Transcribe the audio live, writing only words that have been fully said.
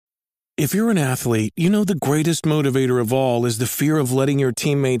If you're an athlete, you know the greatest motivator of all is the fear of letting your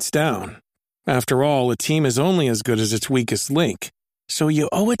teammates down. After all, a team is only as good as its weakest link. So you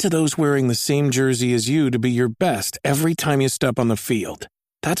owe it to those wearing the same jersey as you to be your best every time you step on the field.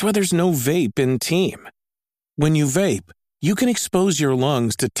 That's why there's no vape in team. When you vape, you can expose your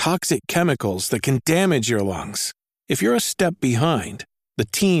lungs to toxic chemicals that can damage your lungs. If you're a step behind, the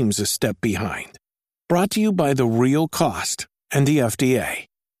team's a step behind. Brought to you by The Real Cost and the FDA.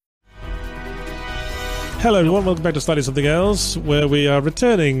 Hello everyone, welcome back to Slightly Something Else, where we are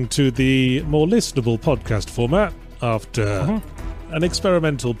returning to the more listenable podcast format after an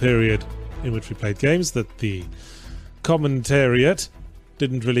experimental period in which we played games that the commentariat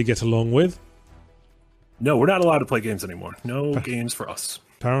didn't really get along with. No, we're not allowed to play games anymore. No games for us.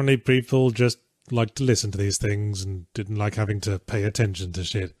 Apparently people just like to listen to these things and didn't like having to pay attention to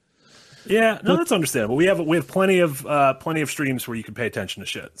shit. Yeah, no, that's understandable. We have plenty of streams where you can pay attention to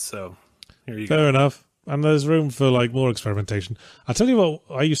shit. So here you go. Fair enough. And there's room for like more experimentation. I'll tell you what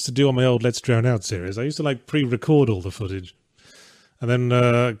I used to do on my old Let's Drown Out series. I used to like pre-record all the footage. And then,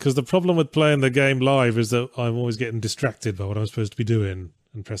 because the problem with playing the game live is that I'm always getting distracted by what I'm supposed to be doing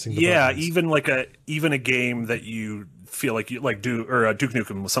and pressing the buttons. even a game that you feel like you like Duke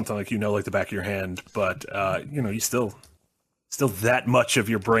Nukem was something like like the back of your hand, but you still that much of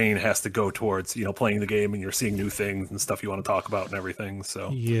your brain has to go towards playing the game, and you're seeing new things and stuff you want to talk about and everything.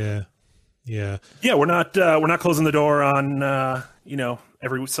 So yeah, we're not closing the door on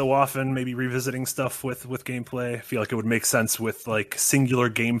every so often maybe revisiting stuff with gameplay. I feel like it would make sense with like singular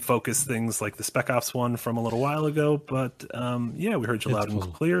game focused things like the Spec Ops one from a little while ago. But we heard you loud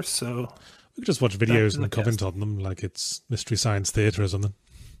and clear, so we could just watch videos and comment on them like it's Mystery Science Theater or something.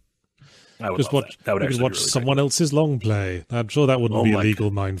 I would just watch. That would actually watch someone else's long play. I'm sure that wouldn't be a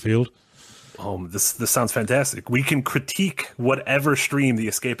legal minefield. This sounds fantastic. We can critique whatever stream The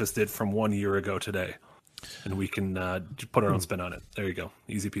Escapist did from 1 year ago today, and we can put our own spin on it. There you go.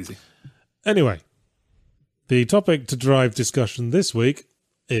 Easy peasy. Anyway, the topic to drive discussion this week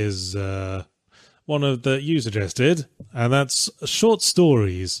is one of that you suggested, and that's short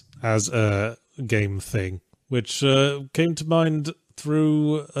stories as a game thing, which came to mind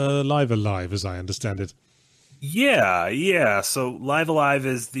through Live Alive, as I understand it. Yeah. So Live Alive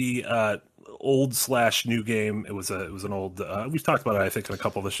is the old/new game. It was an old. We've talked about it, I think, in a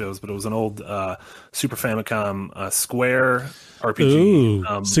couple of the shows, but it was an old Super Famicom Square RPG. Ooh,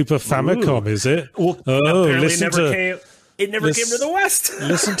 Super Famicom, is it? Well, it never came to the West.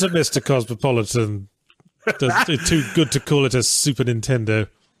 Listen to Mr. Cosmopolitan. It's too good to call it a Super Nintendo.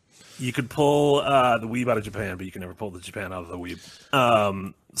 You could pull the Weeb out of Japan, but you can never pull the Japan out of the Weeb.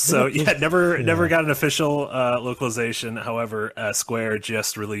 Never got an official localization. However, Square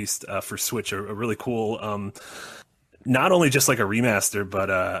just released for Switch a really cool, not only just like a remaster,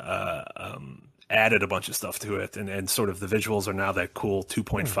 but added a bunch of stuff to it, and sort of the visuals are now that cool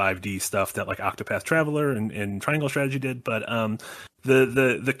 2.5D stuff that like Octopath Traveler and Triangle Strategy did. But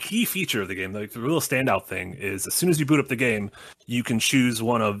the key feature of the game, like the real standout thing, is as soon as you boot up the game, you can choose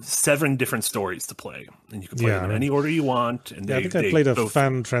one of 7 different stories to play, and you can play them in any order you want. And I think I played a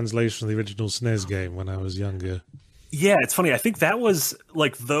fan translation of the original SNES game when I was younger. Yeah, it's funny. I think that was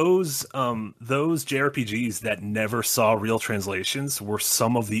like those JRPGs that never saw real translations were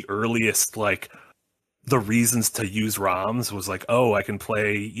some of the earliest, like, the reasons to use ROMs was like, oh, I can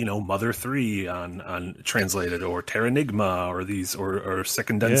play, Mother 3 on translated, or Terranigma, or these, or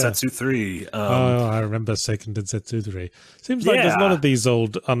Seiken Densetsu 3. I remember Seiken Densetsu 3. Seems like there's a lot of these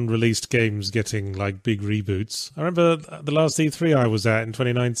old unreleased games getting like big reboots. I remember the last E3 I was at in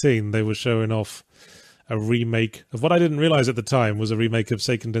 2019, they were showing off a remake of what I didn't realize at the time was a remake of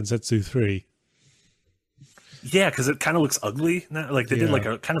Seiken Densetsu 3. Yeah, because it kind of looks ugly. Like they did like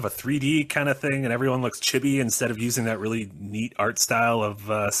a kind of a 3D kind of thing, and everyone looks chibi instead of using that really neat art style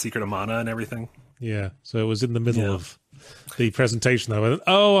of Secret of Mana and everything. Yeah, so it was in the middle of the presentation. I went,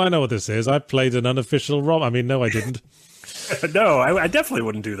 oh, I know what this is. I played an unofficial ROM. I mean, no, I didn't. No, I definitely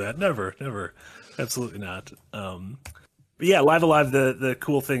wouldn't do that. Never. Absolutely not. But yeah, Live Alive, the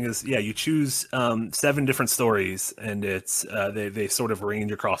cool thing is, you choose 7 different stories, and it's they sort of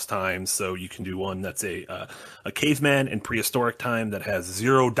range across time. So you can do one that's a caveman in prehistoric time that has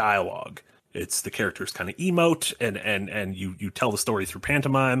 0 dialogue. It's the characters kind of emote, and you tell the story through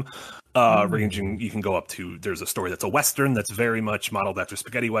pantomime. Ranging, you can go up to, there's a story that's a Western that's very much modeled after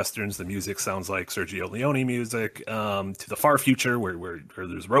spaghetti Westerns. The music sounds like Sergio Leone music, to the far future where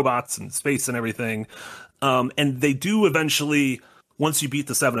there's robots and space and everything. And they do eventually, once you beat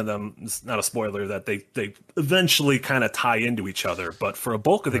the 7 of them, it's not a spoiler, that they eventually kind of tie into each other. But for a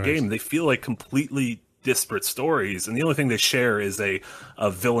bulk of the game, they feel like completely disparate stories, and the only thing they share is a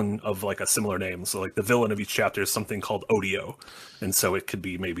villain of like a similar name. So like the villain of each chapter is something called Odio, and so it could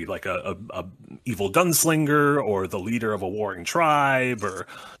be maybe like a evil gunslinger, or the leader of a warring tribe, or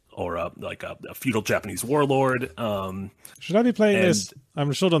a feudal Japanese warlord. Should I be playing this?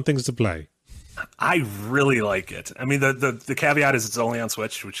 I'm short on things to play. I really like it. I mean, the caveat is it's only on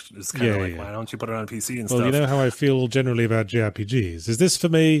Switch, which is kind of why don't you put it on PC and stuff? Well, you know how I feel generally about JRPGs. Is this for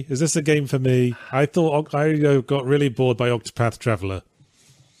me? Is this a game for me? I thought I got really bored by Octopath Traveler.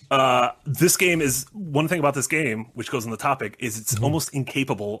 This game is one thing about this game, which goes on the topic, is it's almost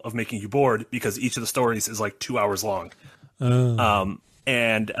incapable of making you bored because each of the stories is like 2 hours long.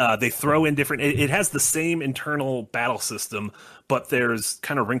 And they throw in different. It has the same internal battle system, but there's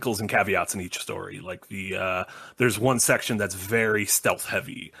kind of wrinkles and caveats in each story. Like there's one section that's very stealth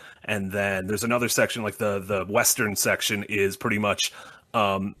heavy, and then there's another section, like the western section, is pretty much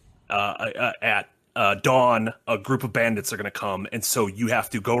at dawn, a group of bandits are going to come, and so you have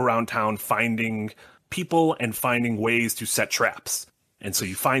to go around town finding people and finding ways to set traps. And so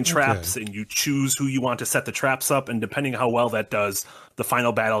you find traps and you choose who you want to set the traps up. And depending how well that does, the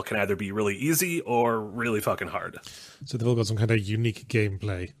final battle can either be really easy or really fucking hard. So they've all got some kind of unique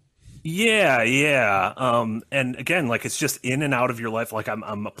gameplay. Yeah. And again, like, it's just in and out of your life. Like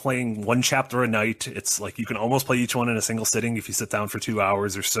I'm playing one chapter a night. It's like you can almost play each one in a single sitting if you sit down for 2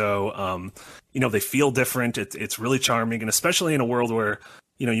 hours or so. They feel different. It's really charming. And especially in a world where,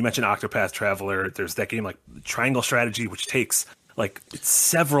 you mentioned Octopath Traveler. There's that game like Triangle Strategy, which takes like it's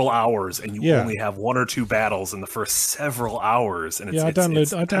several hours, and you only have one or two battles in the first several hours. And I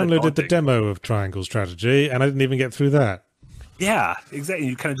downloaded the demo of Triangle Strategy, and I didn't even get through that. Yeah, exactly.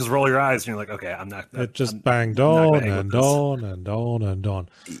 You kind of just roll your eyes, and you're like, okay, I'm not. It just banged on and on and on and on.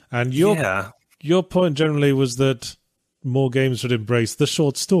 And your point generally was that more games should embrace the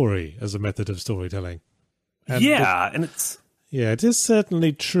short story as a method of storytelling. And it's it is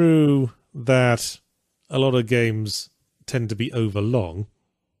certainly true that a lot of games tend to be overlong.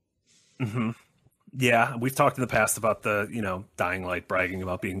 Mm-hmm. Yeah, we've talked in the past about the, Dying Light bragging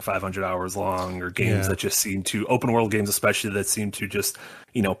about being 500 hours long, or games that just seem to, open world games especially, that seem to just,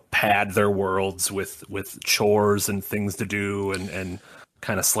 pad their worlds with chores and things to do and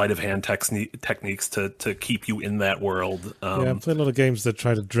kind of sleight of hand techniques to keep you in that world. I've played a lot of games that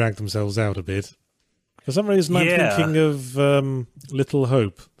try to drag themselves out a bit. For some reason, I'm thinking of Little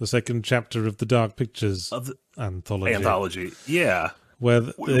Hope, the second chapter of the Dark Pictures anthology. Yeah.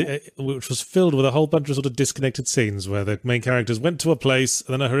 Which was filled with a whole bunch of sort of disconnected scenes where the main characters went to a place,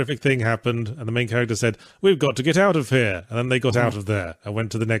 and then a horrific thing happened, and the main character said, "We've got to get out of here," and then they got out of there and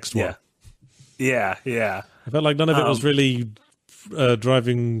went to the next one. Yeah. I felt like none of it was really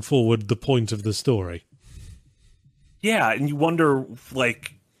driving forward the point of the story. Yeah, and you wonder,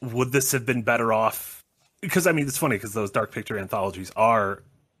 like, would this have been better off? Because, I mean, it's funny because those Dark Picture anthologies are,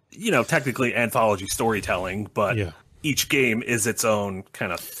 technically anthology storytelling, but each game is its own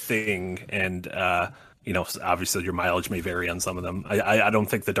kind of thing. And, obviously your mileage may vary on some of them. I don't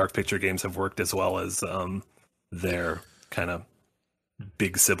think the Dark Picture games have worked as well as their kind of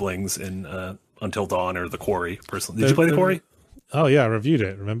big siblings in Until Dawn or The Quarry, personally. Did you play The Quarry? Oh, yeah, I reviewed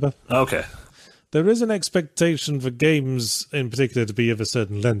it, remember? Okay. There is an expectation for games in particular to be of a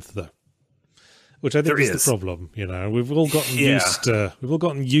certain length, though. Which I think is the problem, We've all gotten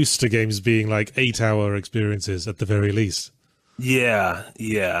used to games being like 8-hour experiences at the very least.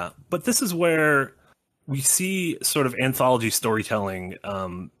 Yeah. But this is where we see sort of anthology storytelling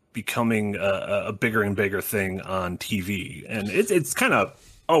becoming a bigger and bigger thing on TV, and it's kind of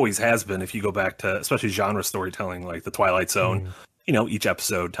always has been. If you go back to especially genre storytelling, like The Twilight Zone. Each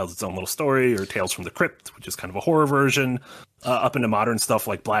episode tells its own little story, or Tales from the Crypt, which is kind of a horror version, up into modern stuff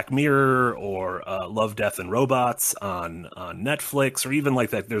like Black Mirror or Love, Death, and Robots on Netflix, or even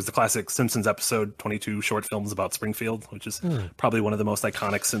like that. There's the classic Simpsons episode, 22 short films about Springfield, which is probably one of the most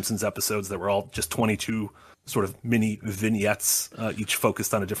iconic Simpsons episodes that were all just 22 sort of mini vignettes, each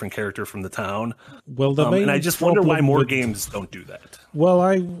focused on a different character from the town. Well, and I just wonder why more games don't do that. Well,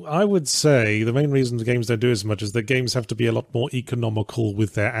 I would say the main reason the games don't do as much is that games have to be a lot more economical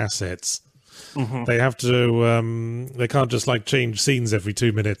with their assets. Mm-hmm. They have to, they can't just like change scenes every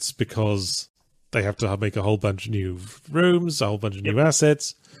 2 minutes because they have to make a whole bunch of new rooms, a whole bunch of new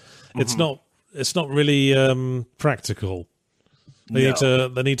assets. Mm-hmm. It's not really practical. They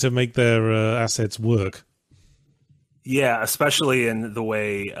need to make their assets work. Yeah, especially in the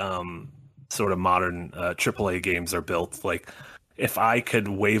way sort of modern AAA games are built. Like, if I could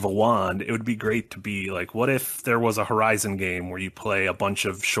wave a wand, it would be great to be like, what if there was a Horizon game where you play a bunch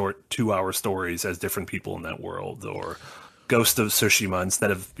of short 2-hour stories as different people in that world? Or Ghost of Tsushima,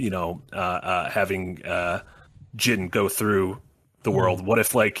 instead of having Jin go through the world, what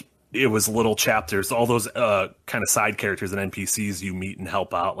if like it was little chapters, all those kind of side characters and NPCs you meet and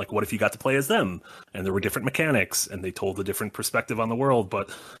help out? Like, what if you got to play as them, and there were different mechanics, and they told a different perspective on the world, but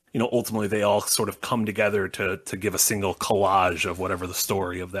ultimately they all sort of come together to give a single collage of whatever the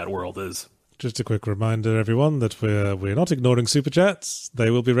story of that world is. Just a quick reminder, everyone, that we're not ignoring super chats. They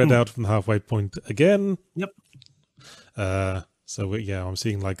will be read out from the halfway point again. Yep. So I'm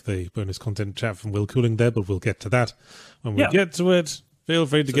seeing like the bonus content chat from Will Cooling there, but we'll get to that when we get to it. Feel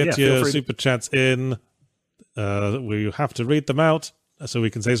free to get your super chats in. We have to read them out, so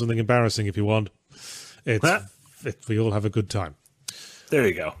we can say something embarrassing if you want. We all have a good time. There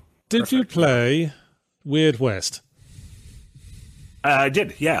you go. Did you play Weird West? I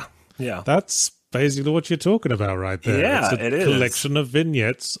did, yeah. Yeah. That's basically what you're talking about right there. Yeah, it's a collection of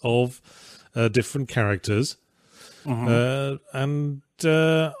vignettes of different characters. And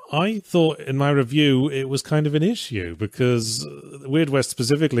I thought in my review it was kind of an issue because Weird West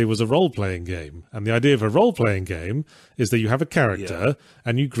specifically was a role-playing game. And the idea of a role-playing game is that you have a character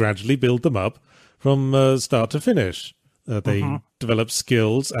and you gradually build them up from start to finish. They develop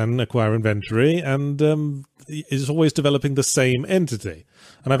skills and acquire inventory, and is always developing the same entity.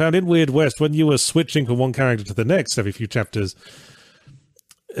 And I found in Weird West, when you were switching from one character to the next every few chapters,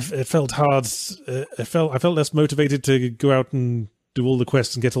 it felt hard. I felt less motivated to go out and do all the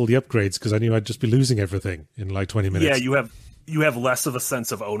quests and get all the upgrades because I knew I'd just be losing everything in like 20 minutes. Yeah, you have less of a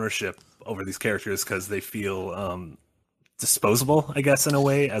sense of ownership over these characters because they feel disposable, I guess, in a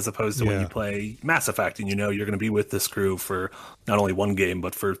way, as opposed to when you play Mass Effect and you're going to be with this crew for not only one game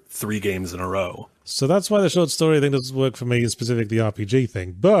but for 3 games in a row. So that's why the short story thing doesn't work for me, specifically the RPG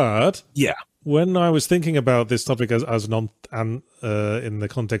thing. But when I was thinking about this topic as in the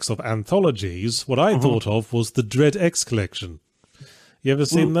context of anthologies, what I thought of was the Dread X collection. You ever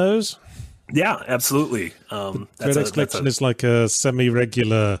seen those? Yeah, absolutely. Dread X collection is like a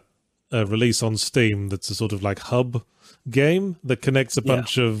semi-regular release on Steam that's a sort of like hub game that connects a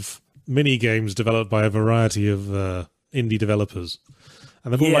bunch of mini games developed by a variety of indie developers.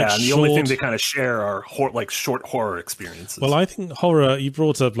 And the only thing they kind of share are short horror experiences. Well, I think horror, you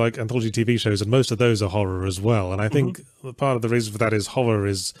brought up like anthology TV shows, and most of those are horror as well. And I think part of the reason for that is horror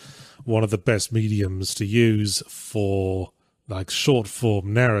is one of the best mediums to use for like short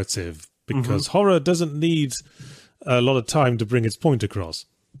form narrative, because horror doesn't need a lot of time to bring its point across.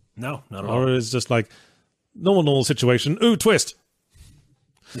 No, not at all. Horror is just like normal situation. Ooh, twist!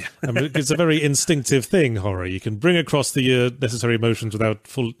 Yeah. I mean, it's a very instinctive thing, horror. You can bring across the necessary emotions without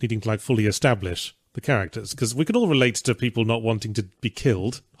needing to like fully establish the characters. Because we can all relate to people not wanting to be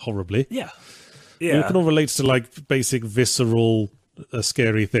killed horribly. Yeah. We can all relate to like basic visceral,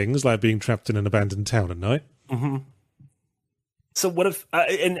 scary things like being trapped in an abandoned town at night. So what if,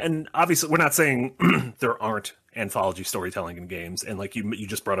 and obviously we're not saying there aren't anthology storytelling in games, and like you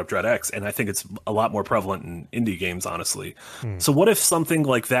just brought up Dread X, and I think it's a lot more prevalent in indie games, honestly. So what if something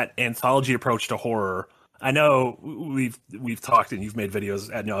like that anthology approach to horror? I know we've talked and you've made videos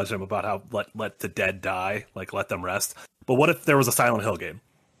ad nauseum about how let the dead die, like let them rest. But what if there was a Silent Hill game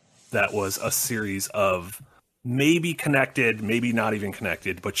that was a series of maybe connected, maybe not even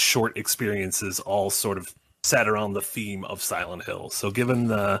connected, but short experiences, all sort of set around the theme of Silent Hill? So given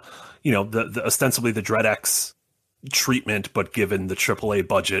the ostensibly the Dread X treatment, but given the AAA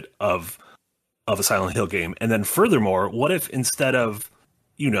budget of a Silent Hill game, and then furthermore, what if instead of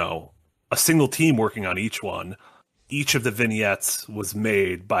a single team working on each one, each of the vignettes was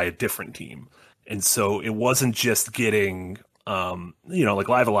made by a different team, and so it wasn't just getting like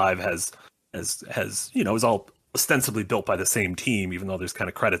Live Alive has is all ostensibly built by the same team, even though there's kind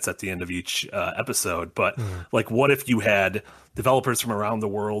of credits at the end of each episode. But like, what if you had developers from around the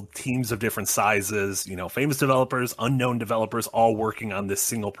world, teams of different sizes, famous developers, unknown developers, all working on this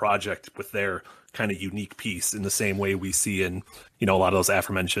single project with their kind of unique piece, in the same way we see in, a lot of those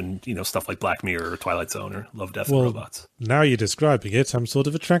aforementioned, stuff like Black Mirror or Twilight Zone or Love, Death, and Robots. Now you're describing it, I'm sort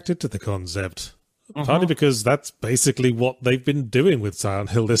of attracted to the concept. Partly because that's basically what they've been doing with Silent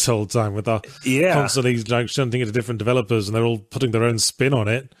Hill this whole time, with constantly like shunting it to different developers, and they're all putting their own spin on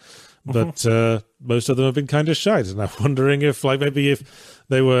it. But most of them have been kind of shite, and I'm wondering if, like, maybe if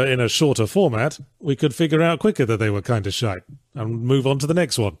they were in a shorter format, we could figure out quicker that they were kind of shite and move on to the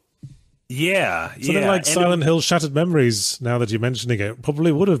next one. Something like Silent Hill Shattered Memories, now that you're mentioning it,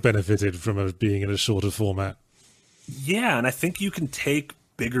 probably would have benefited from being in a shorter format. Yeah, and I think you can take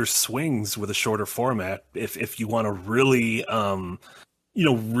bigger swings with a shorter format if you want to really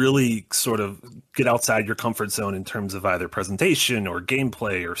really sort of get outside your comfort zone in terms of either presentation or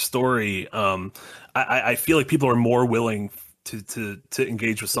gameplay or story. I feel like people are more willing to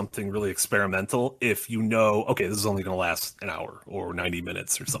engage with something really experimental if okay, this is only going to last an hour or 90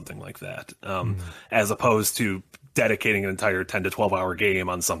 minutes or something like that, as opposed to dedicating an entire 10 to 12 hour game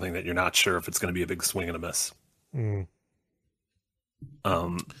on something that you're not sure if it's going to be a big swing and a miss.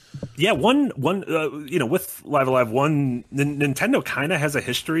 Yeah, one with Live A Live, Nintendo kind of has a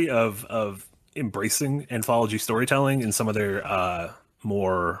history of embracing anthology storytelling in some of their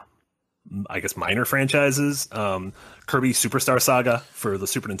more, I guess, minor franchises. Kirby Superstar Saga for the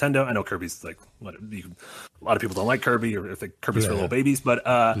Super Nintendo. I know Kirby's like a lot of people don't like Kirby, or think Kirby's for little babies, but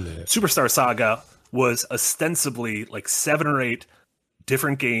Superstar Saga was ostensibly like 7 or 8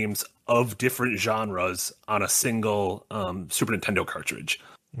 different games of different genres on a single Super Nintendo cartridge.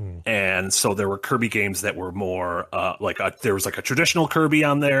 And so there were Kirby games that were more there was like a traditional Kirby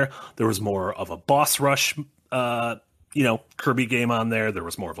on there. There was more of a boss rush, Kirby game on there. There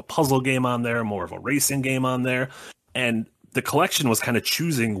was more of a puzzle game on there, more of a racing game on there. And the collection was kind of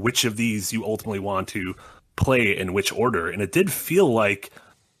choosing which of these you ultimately want to play in which order. And it did feel like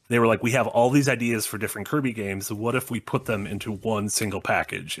they were like, we have all these ideas for different Kirby games. What if we put them into one single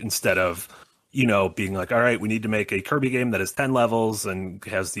package instead of, being like, all right, we need to make a Kirby game that has 10 levels and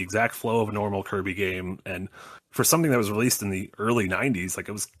has the exact flow of a normal Kirby game. And for something that was released in the early 90s, like,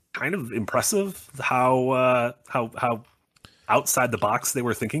 it was kind of impressive how outside the box they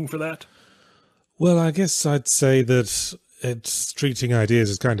were thinking for that. Well, I guess I'd say that it's treating ideas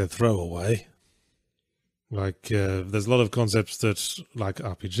as kind of throwaway. Like, there's a lot of concepts that, like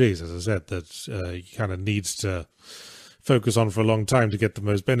RPGs, as I said, that you kind of needs to focus on for a long time to get the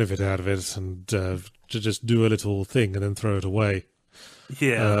most benefit out of it, and to just do a little thing and then throw it away.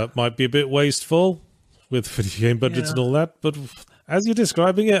 Yeah. Might be a bit wasteful with video game budgets and all that, but as you're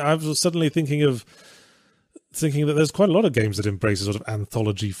describing it, I was suddenly thinking that there's quite a lot of games that embrace a sort of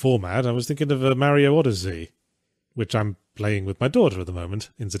anthology format. I was thinking of Mario Odyssey, which I'm playing with my daughter at the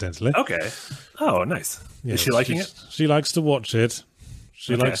moment, incidentally. Okay. Oh, nice. Yeah, is she liking it? She likes to watch it.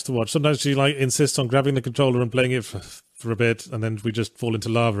 She likes to watch. Sometimes she insists on grabbing the controller and playing it for a bit, and then we just fall into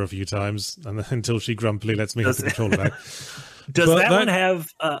lava a few times, and then, until she grumpily lets me have the controller back. Does that one have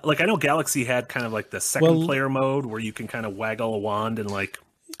I know Galaxy had kind of like the second player mode where you can kind of waggle a wand and like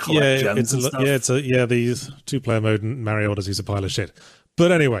collect gems and stuff? The 2-player mode in Mario Odyssey is a pile of shit.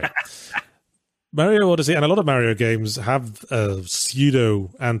 But anyway, Mario Odyssey and a lot of Mario games have a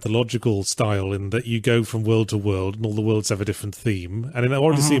pseudo-anthological style in that you go from world to world and all the worlds have a different theme. And in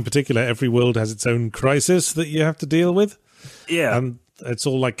Odyssey in particular, every world has its own crisis that you have to deal with. Yeah. And it's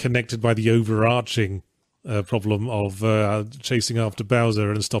all like connected by the overarching problem of chasing after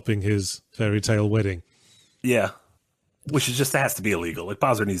Bowser and stopping his fairy tale wedding. Yeah. Which is just has to be illegal. Like,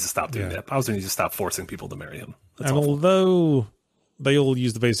 Bowser needs to stop doing that. Bowser needs to stop forcing people to marry him. That's awful. Although they all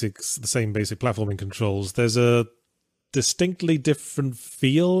use the same basic platforming controls, there's a distinctly different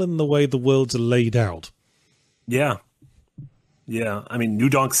feel in the way the worlds are laid out. Yeah. Yeah. I mean, New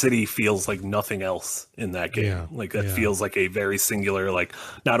Donk City feels like nothing else in that game. Yeah. Like, that feels like a very singular, like,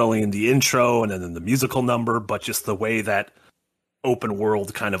 not only in the intro and then in the musical number, but just the way that open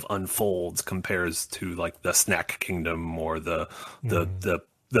world kind of unfolds compares to like the Snack Kingdom or the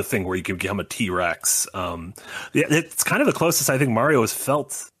thing where you can become a T-Rex. It's kind of the closest I think Mario has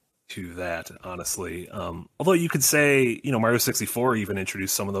felt to that, honestly. Although you could say, Mario 64 even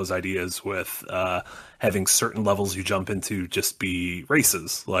introduced some of those ideas with having certain levels you jump into just be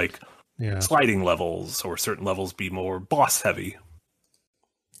races, like sliding levels, or certain levels be more boss heavy.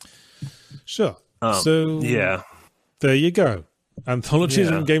 Sure. There you go. Anthologies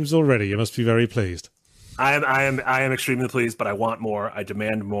and games already. You must be very pleased. I am extremely pleased, but I want more. I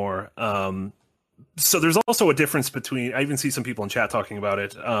demand more. So there's also a difference between. I even see some people in chat talking about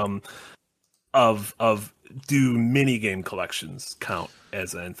it. Of do mini game collections count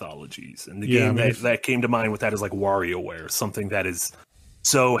as anthologies? And the game that came to mind with that is like WarioWare, something that is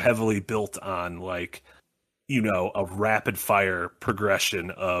so heavily built on like a rapid fire progression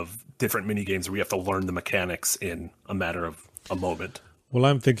of different mini games where you have to learn the mechanics in a matter of a moment. Well,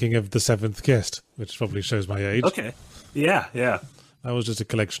 I'm thinking of The Seventh Guest, which probably shows my age. Okay. Yeah. That was just a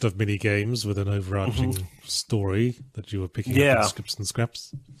collection of mini games with an overarching story that you were picking up in scripts and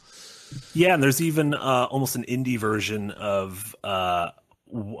scraps. Yeah, and there's even almost an indie version of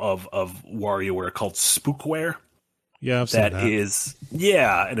WarioWare called Spookware. Yeah, I've seen that.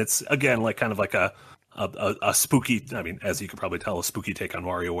 And it's again like kind of like a spooky. I mean, as you could probably tell, a spooky take on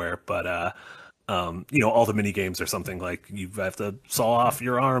WarioWare, but All the mini games are something like you have to saw off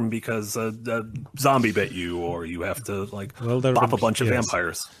your arm because a zombie bit you, or you have to bop a bunch of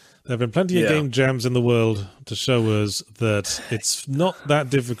vampires. There have been plenty of game jams in the world to show us that it's not that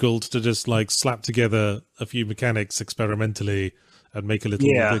difficult to just slap together a few mechanics experimentally and make a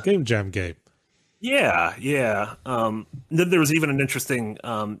little game jam game. Yeah. Then there was even an interesting. Do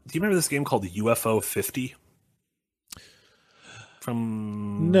you remember this game called UFO 50?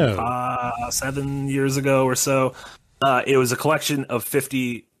 From 7 years ago or so. It was a collection of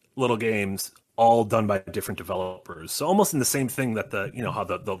 50 little games, all done by different developers. So almost in the same thing that how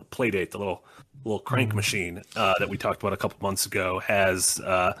the Playdate, the little crank machine that we talked about a couple months ago, has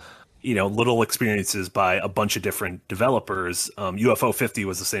little experiences by a bunch of different developers. UFO 50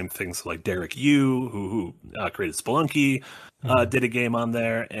 was the same thing. So Derek Yu, who created Spelunky, did a game on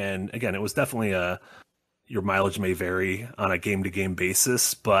there. And again, it was definitely your mileage may vary on a game-to-game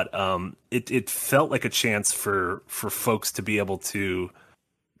basis, but it felt like a chance for folks to be able to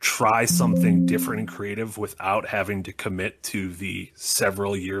try something different and creative without having to commit to the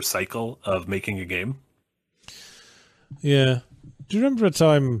several-year cycle of making a game. Yeah. Do you remember a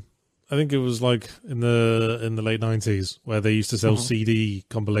time, I think it was in the late 90s, where they used to sell CD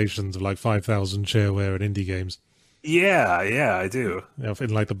compilations of 5,000 shareware and indie games? Yeah, I do. In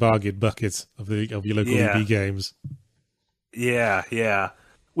the bargain bucket of your local EB games. Yeah.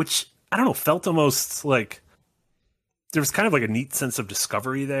 Which, I don't know, felt almost there was kind of a neat sense of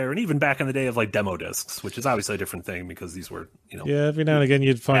discovery there. And even back in the day of demo discs, which is obviously a different thing because these were, Yeah, every now and again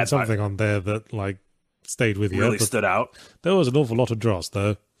you'd find something on there that stayed with you. Really stood out. There was an awful lot of dross,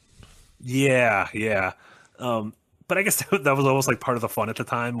 though. Yeah. But I guess that was almost part of the fun at the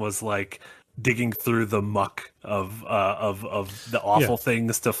time was digging through the muck of the awful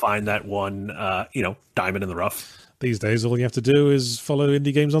things to find that one, diamond in the rough. These days, all you have to do is follow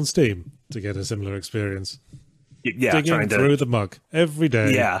indie games on Steam to get a similar experience. Yeah, digging through the muck every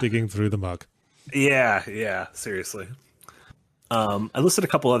day. Digging through the muck. Yeah. Seriously. I listed a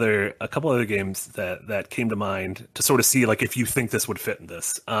couple other games that came to mind to sort of see if you think this would fit in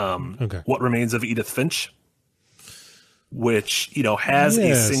this. What Remains of Edith Finch, which has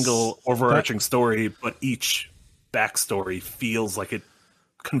a single overarching story, but each backstory feels like it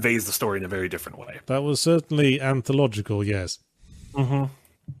conveys the story in a very different way. That was certainly anthological, yes. Mm-hmm.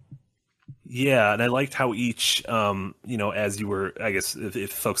 Yeah, and I liked how each, as you were, I guess,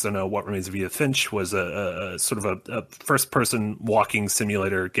 if folks don't know, What Remains of Edith Finch was a sort of a first-person walking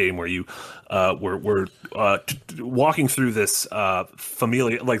simulator game where you were walking through this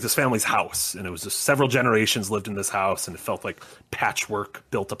this family's house, and it was just several generations lived in this house, and it felt like patchwork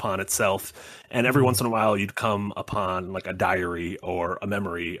built upon itself. And every once in a while, you'd come upon a diary or a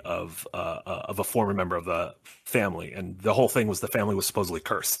memory of a former member of the family, and the whole thing was the family was supposedly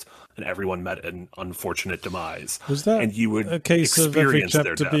cursed, and everyone met an unfortunate demise. Was that and you would a case of every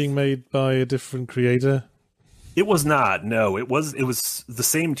chapter being made by a different creator? It was not. No, it was the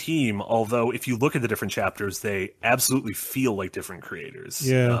same team. Although, if you look at the different chapters, they absolutely feel like different creators.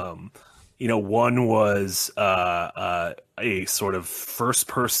 Yeah. One was a sort of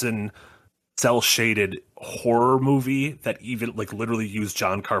first-person, cel-shaded horror movie that even literally used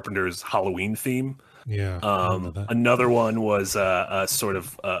John Carpenter's Halloween theme. Yeah. Another one was a sort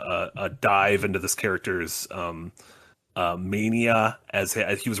of a dive into this character's mania as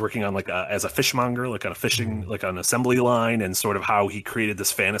he was working on as a fishmonger, on a fishing, an assembly line, and sort of how he created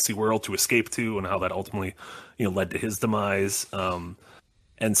this fantasy world to escape to, and how that ultimately, led to his demise.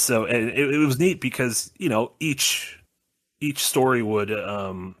 And so it was neat because each story would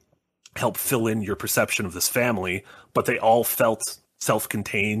help fill in your perception of this family, but they all felt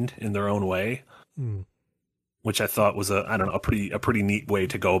self-contained in their own way. Which I thought was a pretty neat way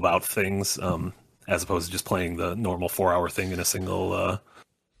to go about things, as opposed to just playing the normal 4-hour thing in a single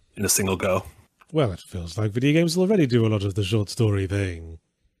go. Well, it feels like video games already do a lot of the short story thing.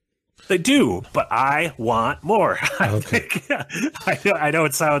 They do, but I want more. Okay. I know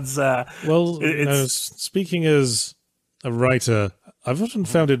it sounds. Speaking as a writer, I've often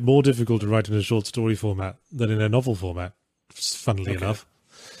found it more difficult to write in a short story format than in a novel format. Funnily enough.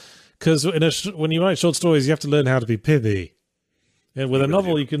 Because when you write short stories, you have to learn how to be pithy. And with a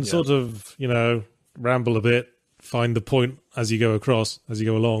novel, you can sort of, ramble a bit, find the point as you go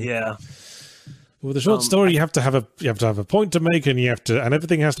along. Yeah. But with a short story, you have to have a point to make, and and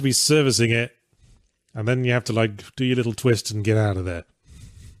everything has to be servicing it, and then you have to do your little twist and get out of there.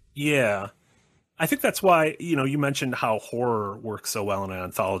 Yeah. I think that's why, you mentioned how horror works so well in an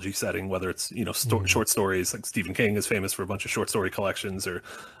anthology setting, whether it's, short stories, like Stephen King is famous for a bunch of short story collections, or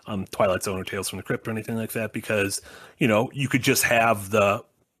Twilight Zone or Tales from the Crypt or anything like that, because, you could just have the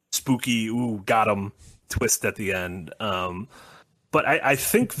spooky, ooh, got him twist at the end. But I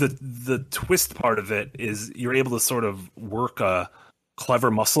think the twist part of it is you're able to sort of work a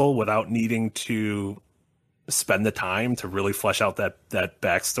clever muscle without needing to spend the time to really flesh out that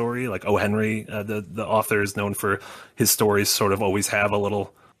backstory. Like O. Henry, the author, is known for his stories sort of always have a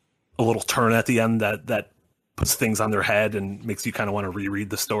little turn at the end that puts things on their head and makes you kind of want to reread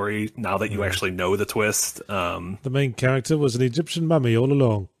the story now that you actually know the twist. The main character was an Egyptian mummy all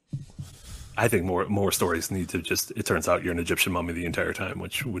along. I think more stories need to just, it turns out you're an Egyptian mummy the entire time,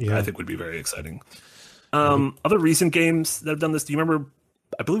 which I think would be very exciting. Other recent games that have done this, do you remember,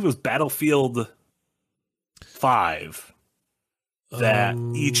 I believe it was Battlefield 5, that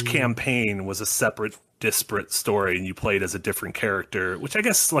each campaign was a separate, disparate story, and you played as a different character, which I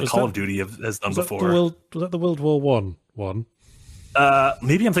guess like Call of Duty has done before. Was that the World War One one?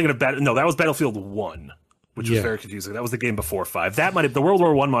 Maybe I'm thinking of no, that was Battlefield 1, which was very confusing. That was the game before 5. That might have, the World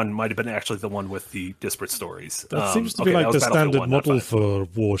War one might have been actually the one with the disparate stories. That seems to be like the standard model for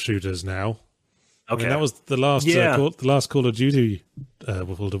war shooters now. Okay, I mean, that was the last the last Call of Duty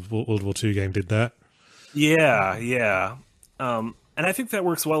World War II game did that. Yeah. And I think that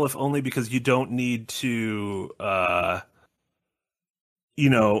works well, if only because you don't need to,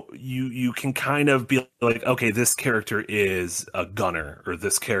 you can kind of be like, okay, this character is a gunner, or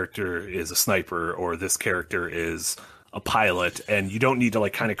this character is a sniper, or this character is a pilot, and you don't need to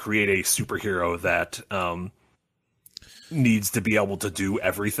like kind of create a superhero that needs to be able to do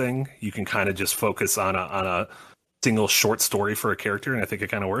everything. You can kind of just focus on a single short story for a character, and I think it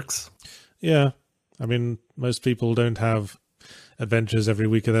kind of works. Yeah. I mean, most people don't have adventures every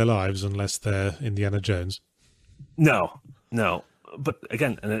week of their lives unless they're Indiana Jones. No. But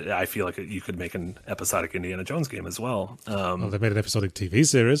again, and I feel like you could make an episodic Indiana Jones game as well. Well, they made an episodic TV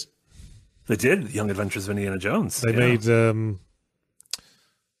series. They did, Young Adventures of Indiana Jones. They made the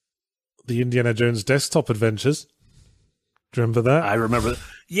Indiana Jones desktop adventures. Do you remember that? I remember.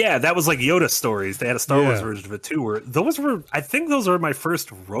 Yeah, that was like Yoda stories. They had a Star Wars version of it too. I think those were my first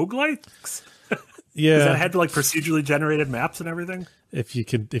roguelikes. Yeah, that had like procedurally generated maps and everything. If you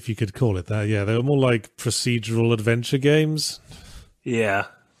could call it that, yeah, they were more like procedural adventure games. Yeah,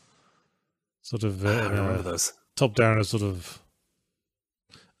 sort of. I remember those top down, a sort of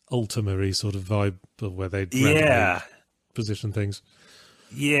Ultima-y sort of vibe of where they position things.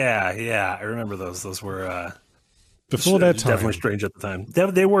 Yeah, I remember those. Those were before their time. Definitely strange at the time.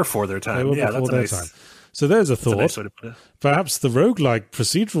 They were for their time. They were before their time. So there's a thought. Nice way to put it. Perhaps the roguelike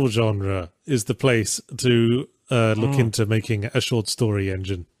procedural genre is the place to look into making a short story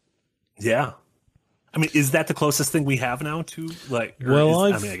engine. Yeah. I mean, is that the closest thing we have now to like?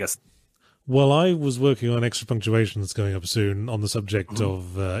 I guess. Well, I was working on Extra Punctuation that's going up soon on the subject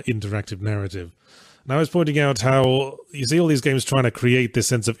of interactive narrative. And I was pointing out how you see all these games trying to create this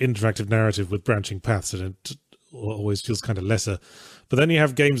sense of interactive narrative with branching paths, and it always feels kind of lesser. But then you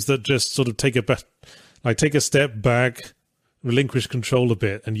have games that just sort of take a step back, relinquish control a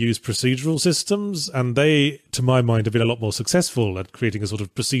bit, and use procedural systems. And they, to my mind, have been a lot more successful at creating a sort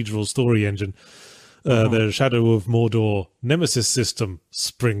of procedural story engine. The Shadow of Mordor Nemesis system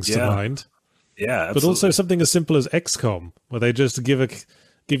springs to mind. Yeah, absolutely. But also something as simple as XCOM, where they just give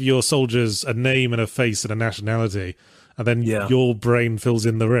your soldiers a name and a face and a nationality, and then your brain fills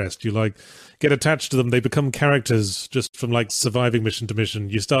in the rest. You like get attached to them; they become characters just from like surviving mission to mission.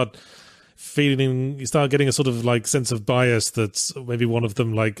 You start getting a sort of like sense of bias that maybe one of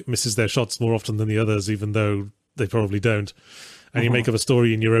them like misses their shots more often than the others, even though they probably don't. And you make up a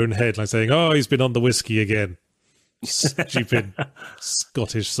story in your own head, like saying, "Oh, he's been on the whiskey again." Stupid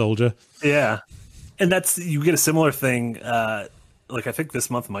Scottish soldier. Yeah, and you get a similar thing. Like I think this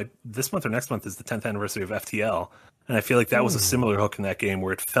month or next month is the 10th anniversary of FTL, and I feel like that was a similar hook in that game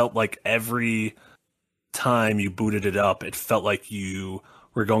where it felt like every time you booted it up, it felt like you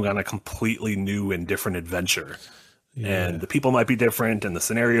were going on a completely new and different adventure. Yeah. And the people might be different, and the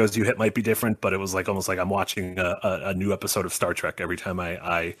scenarios you hit might be different, but it was like almost like I'm watching a new episode of Star Trek every time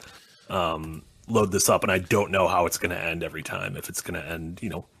I load this up, and I don't know how it's going to end every time. If it's going to end,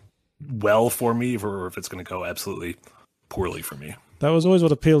 well for me, or if it's going to go absolutely poorly for me. That was always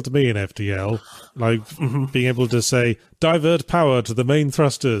what appealed to me in FTL, like being able to say divert power to the main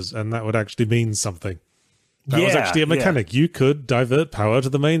thrusters, and that would actually mean something. That was actually a mechanic. You could divert power to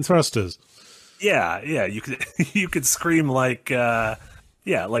the main thrusters. Yeah, you could scream like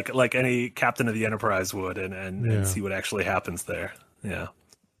any captain of the Enterprise would, and see what actually happens there. Yeah.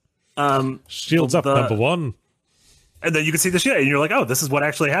 Shields up, number one. And then you can see the shit, and you're like, oh, this is what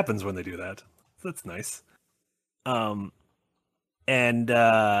actually happens when they do that. That's nice. The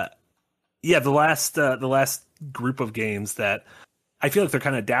last group of games that I feel like they're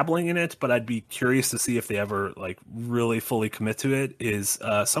kind of dabbling in it, but I'd be curious to see if they ever like really fully commit to it. Is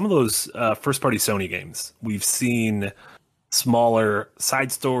some of those first party Sony games we've seen smaller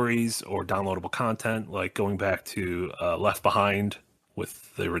side stories or downloadable content, like going back to Left Behind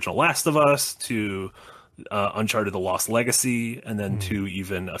with the original Last of Us, to Uncharted: The Lost Legacy, and then to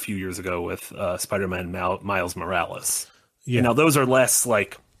even a few years ago with Spider-Man Miles Morales. Yeah. And now those are less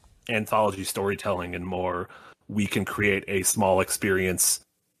like anthology storytelling and more we can create a small experience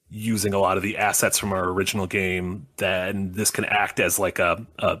using a lot of the assets from our original game. Then this can act as like a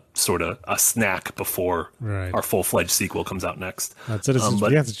sort of a snack before our full-fledged sequel comes out next. That's it. It's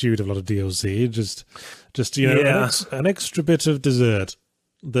the attitude of a lot of DLC. Just an extra bit of dessert.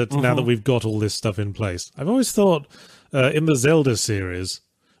 That now that we've got all this stuff in place, I've always thought in the Zelda series,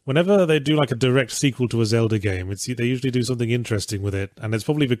 whenever they do like a direct sequel to a Zelda game, they usually do something interesting with it, and it's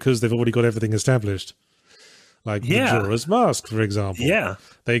probably because they've already got everything established. Like Majora's Mask, for example. Yeah,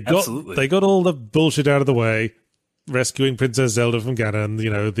 they got all the bullshit out of the way, rescuing Princess Zelda from Ganon.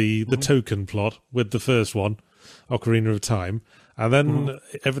 The token plot with the first one, Ocarina of Time, and then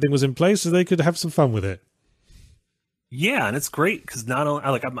everything was in place, so they could have some fun with it. Yeah, and it's great because not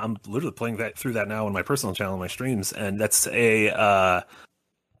only I'm literally playing through that now on my personal channel, on my streams, and that's it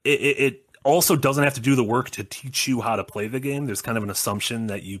also doesn't have to do the work to teach you how to play the game. There's kind of an assumption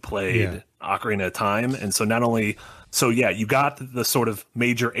that you played Ocarina of Time, and so you got the sort of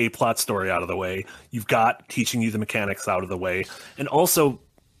major A plot story out of the way. You've got teaching you the mechanics out of the way, and also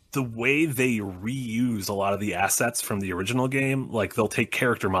the way they reuse a lot of the assets from the original game. Like they'll take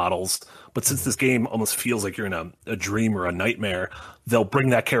character models, but since this game almost feels like you're in a dream or a nightmare, they'll bring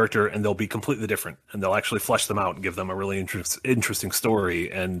that character and they'll be completely different, and they'll actually flesh them out and give them a really interesting story.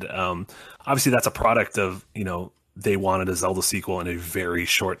 And obviously that's a product of, they wanted a Zelda sequel in a very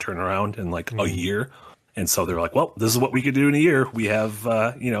short turnaround in like a year. And so they're like, well, this is what we could do in a year. We have,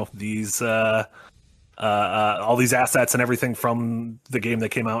 these all these assets and everything from the game that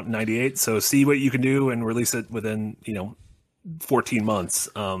came out in 98. So see what you can do and release it within, 14 months.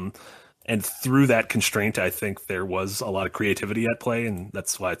 And through that constraint, I think there was a lot of creativity at play, and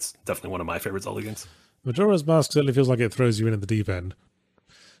that's why it's definitely one of my favorite Zelda games. Majora's Mask certainly feels like it throws you in at the deep end.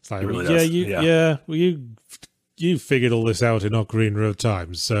 It's like, it really does. You figured all this out in Ocarina of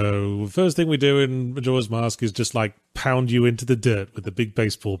Time. So the first thing we do in Majora's Mask is just like pound you into the dirt with a big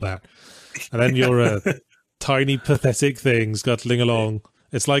baseball bat. And then you're a tiny, pathetic thing scuttling along.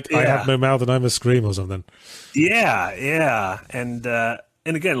 It's like I have no mouth and I'm a scream or something. Yeah. And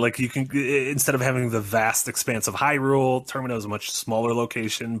again, like you can, instead of having the vast expanse of Hyrule, Termino is a much smaller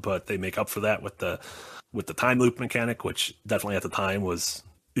location, but they make up for that with the time loop mechanic, which definitely at the time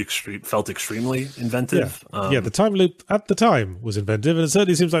felt extremely inventive. The time loop at the time was inventive, and it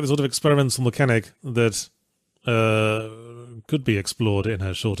certainly seems like the sort of experimental mechanic that could be explored in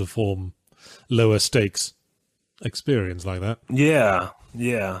a shorter form, lower stakes experience like that. Yeah.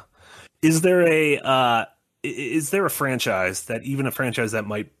 Is there a franchise that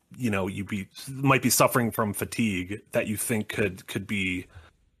might might be suffering from fatigue that you think could be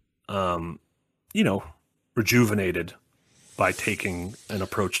rejuvenated by taking an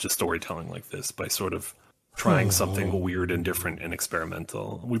approach to storytelling like this, by sort of trying something weird and different and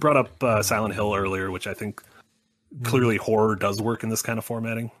experimental? We brought up Silent Hill earlier, which I think clearly horror does work in this kind of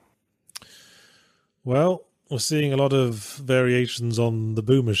formatting. Well, we're seeing a lot of variations on the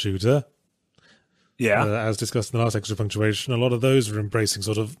boomer shooter. Yeah. As discussed in the last extra punctuation, a lot of those are embracing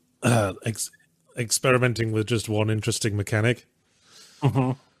sort of experimenting with just one interesting mechanic.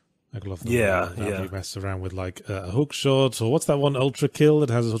 Mm-hmm. Like a lot of them you mess around with like a hook shot, or what's that one, Ultra Kill, that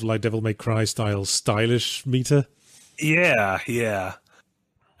has a sort of like Devil May Cry style stylish meter. Yeah.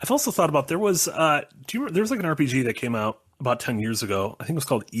 I've also thought about, there was like an RPG that came out about 10 years ago. I think it was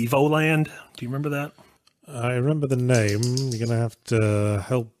called Evoland. Do you remember that? I remember the name. You're going to have to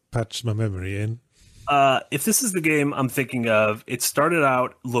help patch my memory in. If this is the game I'm thinking of, it started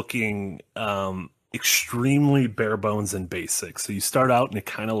out looking extremely bare bones and basic. So you start out and it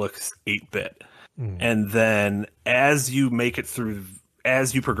kind of looks 8-bit. And then as you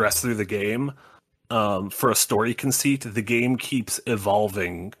progress through the game, for a story conceit, the game keeps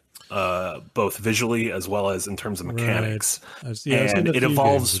evolving, both visually as well as in terms of mechanics. Right. And it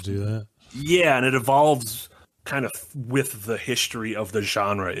evolves. Do that. Yeah, and it evolves kind of with the history of the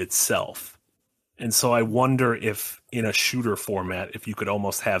genre itself. And so I wonder if in a shooter format, if you could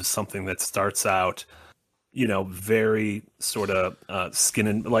almost have something that starts out, very sort of skin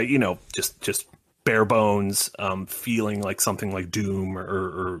and like, just bare bones, feeling like something like Doom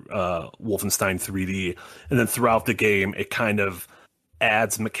or Wolfenstein 3D. And then throughout the game, it kind of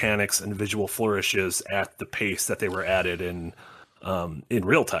adds mechanics and visual flourishes at the pace that they were added in in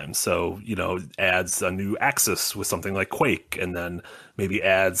real time. So, adds a new axis with something like Quake, and then maybe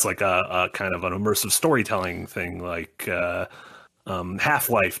adds like a kind of an immersive storytelling thing like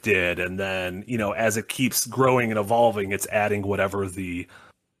Half-Life did. And then, as it keeps growing and evolving, it's adding whatever the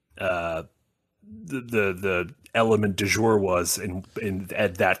element du jour was in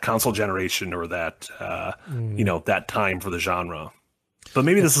at that console generation, or that that time for the genre. But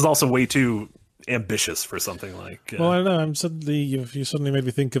maybe this is also way too ambitious for something like. Well, I don't know. You suddenly made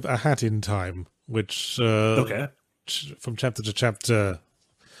me think of A Hat in Time, which from chapter to chapter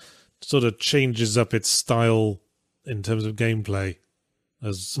sort of changes up its style in terms of gameplay,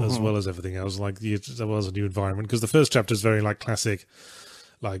 as well as everything else. Like there was a new environment, because the first chapter is very like classic,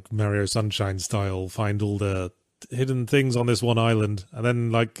 like Mario Sunshine style. Find all the hidden things on this one island, and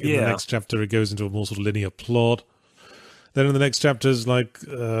then like in the next chapter, it goes into a more sort of linear plot. Then in the next chapters, like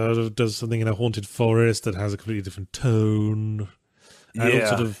does something in a haunted forest that has a completely different tone. And it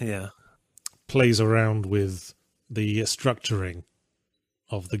sort of plays around with the structuring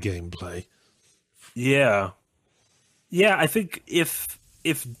of the gameplay. Yeah, I think if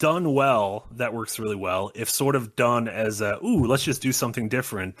done well, that works really well. If sort of done as let's just do something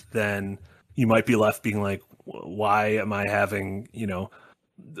different, then you might be left being like, why am I having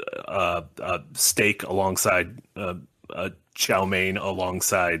a steak alongside chow mein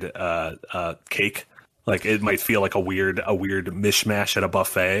alongside cake? Like, it might feel like a weird mishmash at a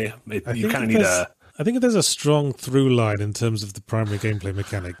buffet. You kind of need I think if there's a strong through line in terms of the primary gameplay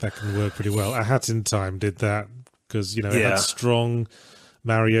mechanic, that can work pretty well. A Hat in Time did that because it had strong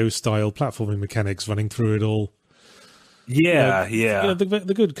Mario style platforming mechanics running through it all.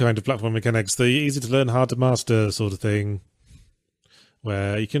 The good kind of platform mechanics, the easy to learn, hard to master sort of thing,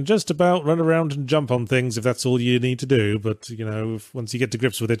 where you can just about run around and jump on things if that's all you need to do. But, once you get to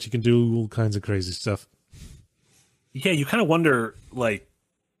grips with it, you can do all kinds of crazy stuff. Yeah, you kind of wonder, like,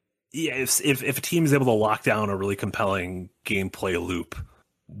 if a team is able to lock down a really compelling gameplay loop,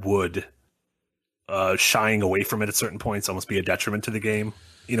 would shying away from it at certain points almost be a detriment to the game?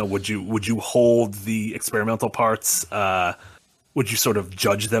 Would you hold the experimental parts? Would you sort of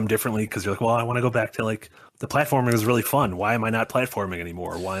judge them differently because you're like, well, I want to go back to like the platforming is really fun. Why am I not platforming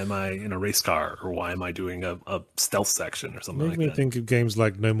anymore? Why am I in a race car? Or why am I doing a stealth section or something like that? Make me think of games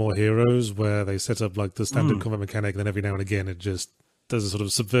like No More Heroes, where they set up like the standard combat mechanic, and then every now and again it just does a sort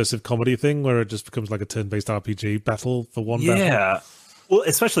of subversive comedy thing where it just becomes like a turn-based RPG battle for one battle. Yeah. Well,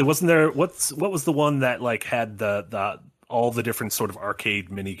 especially wasn't there what was the one that like had the all the different sort of arcade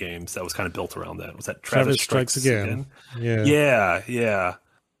mini games that was kind of built around that? Was that Travis Strikes Again? Yeah.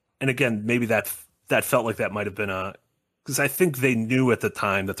 And again, maybe that felt like that might have been because I think they knew at the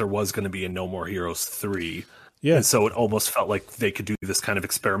time that there was going to be a No More Heroes 3. Yeah. And so it almost felt like they could do this kind of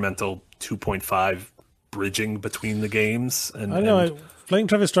experimental 2.5 bridging between the games. And I know, playing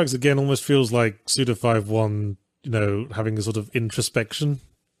Travis Strikes Again almost feels like Suda 5-1, having a sort of introspection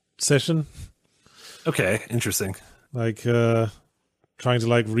session. Okay, interesting. Like trying to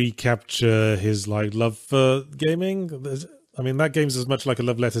like recapture his like love for gaming. I mean, that game's as much like a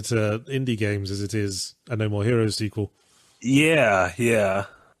love letter to indie games as it is a No More Heroes sequel. Yeah.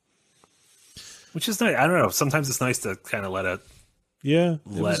 Which is nice. I don't know. Sometimes it's nice to kind of let a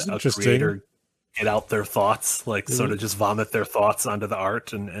creator get out their thoughts, like sort of just vomit their thoughts onto the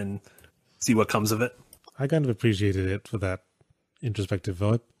art and see what comes of it. I kind of appreciated it for that introspective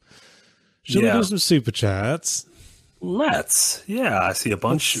vibe. Should we do some super chats? Let's. Yeah, I see a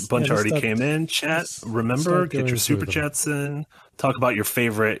bunch already came in. Chat. Remember, get your super chats in. Talk about your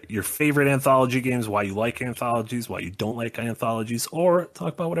favorite anthology games, why you like anthologies, why you don't like anthologies, or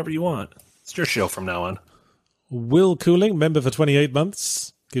talk about whatever you want. It's your show from now on. Will Cooling, member for 28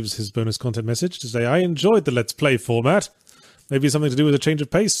 months, gives his bonus content message to say, I enjoyed the Let's Play format. Maybe something to do with a change of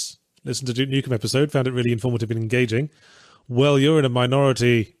pace. Listened to Duke Nukem episode, found it really informative and engaging. Well, you're in a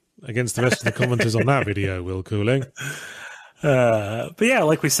minority against the rest of the commenters on that video, Will Cooling. But yeah,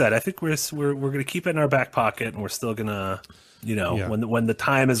 like we said, I think we're going to keep it in our back pocket, and we're still going to, when the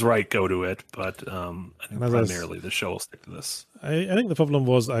time is right, go to it. But I think primarily the show will stick to this. I think the problem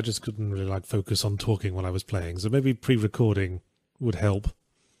was I just couldn't really focus on talking while I was playing, so maybe pre-recording would help,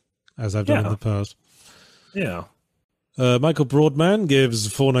 as I've done in the past. Yeah. Michael Broadman gives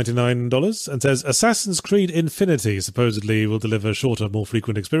 $4.99 and says, Assassin's Creed Infinity supposedly will deliver shorter, more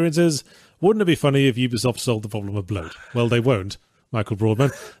frequent experiences. Wouldn't it be funny if Ubisoft solved the problem of bloat? Well, they won't, Michael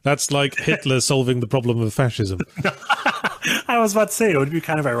Broadman. That's like Hitler solving the problem of fascism. I was about to say, it would be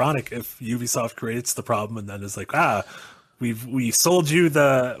kind of ironic if Ubisoft creates the problem and then is like, we sold you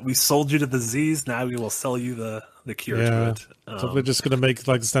the disease, now we will sell you the cure to it. So they're just going to make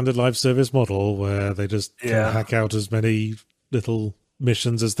like the standard live service model where they just hack out as many little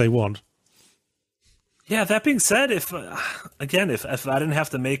missions as they want. Yeah, that being said, if I didn't have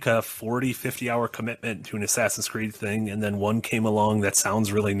to make a 40, 50-hour commitment to an Assassin's Creed thing, and then one came along that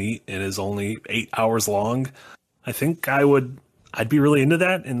sounds really neat and is only 8 hours long, I think I'd be really into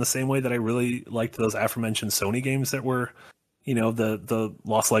that in the same way that I really liked those aforementioned Sony games that were, the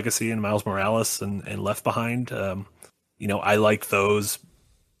Lost Legacy and Miles Morales and Left Behind. I like those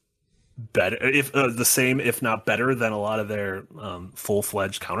better, if the same, if not better, than a lot of their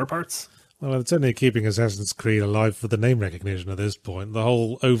full-fledged counterparts. Well, it's only keeping Assassin's Creed alive for the name recognition at this point. The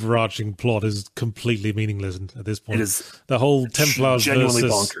whole overarching plot is completely meaningless at this point. It is the whole Templars genuinely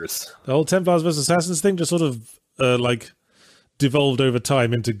versus bonkers. The whole Templars versus Assassins thing just sort of devolved over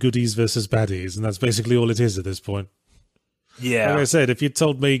time into goodies versus baddies, and that's basically all it is at this point. Yeah. Like I said, if you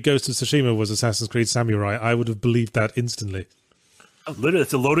told me Ghost of Tsushima was Assassin's Creed Samurai, I would have believed that instantly. Literally,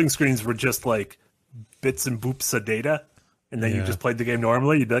 the loading screens were just like bits and boops of data. And then you just played the game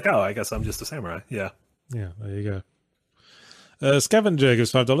normally, you'd be like, oh, I guess I'm just a samurai. Yeah. Yeah, there you go. Scavenger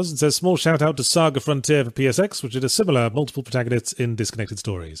gives $5 and says, small shout out to Saga Frontier for PSX, which did a similar multiple protagonists in disconnected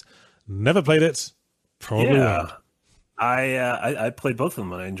stories. Never played it. Probably won't. I played both of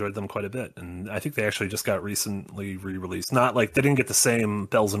them and I enjoyed them quite a bit. And I think they actually just got recently re-released. Not like they didn't get the same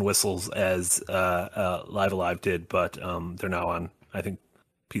bells and whistles as Live Alive did, but they're now on, I think,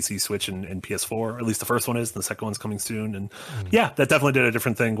 PC, Switch, and PS4. Or at least the first one is, and the second one's coming soon. And yeah, that definitely did a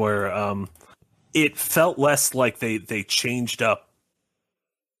different thing where it felt less like they changed up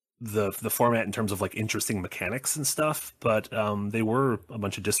the format in terms of like interesting mechanics and stuff, but they were a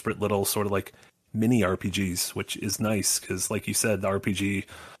bunch of disparate little sort of like mini RPGs, which is nice because, like you said, the RPG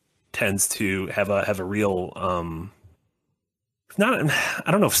tends to have a real not,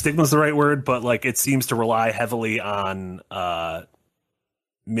 I don't know if stigma is the right word, but like it seems to rely heavily on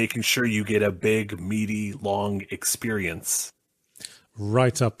making sure you get a big, meaty, long experience.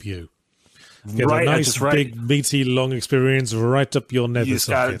 Right up you. Get right, a nice, big, meaty, long experience right up your nether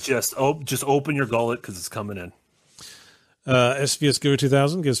socket. You just gotta just open your gullet because it's coming in. SVS Guru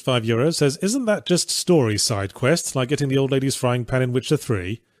 2000 gives €5, says, isn't that just story side quests, like getting the old lady's frying pan in Witcher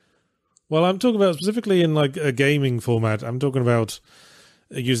 3? Well, I'm talking about specifically in like a gaming format. I'm talking about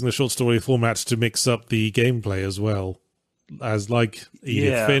using the short story format to mix up the gameplay as well. As like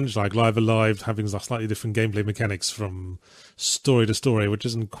Edith Finch, like Live Alive, having slightly different gameplay mechanics from story to story, which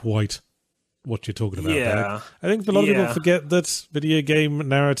isn't quite what you're talking about there. I think a lot of people forget that video game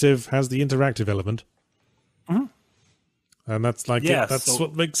narrative has the interactive element. Mm-hmm. And that's like that's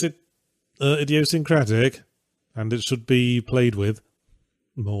what makes it idiosyncratic, and it should be played with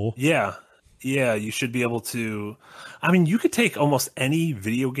more. Yeah, you should be able to... I mean, you could take almost any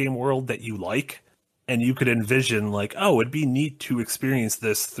video game world that you like, and you could envision like, oh, it'd be neat to experience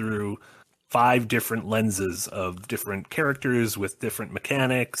this through 5 different lenses of different characters with different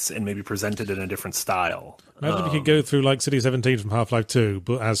mechanics and maybe presented in a different style. Imagine if you could go through like City 17 from Half-Life 2,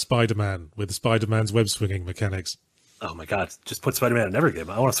 but as Spider-Man, with Spider-Man's web-swinging mechanics. Oh my god, just put Spider-Man in every game.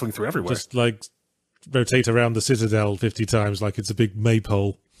 I want to swing through everywhere. Just like rotate around the Citadel 50 times like it's a big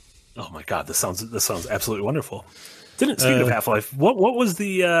maypole. Oh my god, this sounds absolutely wonderful. Speaking of Half-Life, what was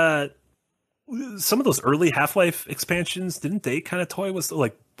the... some of those early Half-Life expansions, didn't they kind of toy with,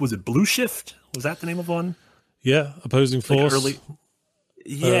 like, was it Blue Shift? Was that the name of one? Yeah, Opposing Force. Like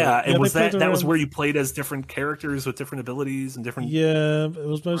and was that was where you played as different characters with different abilities and different... Yeah, it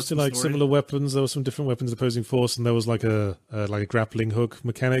was mostly like similar weapons. There were some different weapons in Opposing Force, and there was like a grappling hook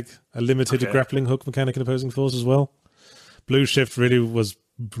mechanic, a limited grappling hook mechanic in Opposing Force as well. Blue Shift really was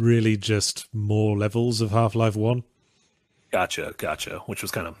just more levels of Half-Life 1. Gotcha, which was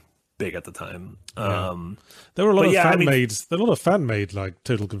kind of big at the time. There were a lot of fan-made like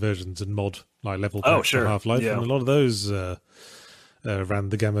total conversions and mod like level packs for Half-Life, and a lot of those ran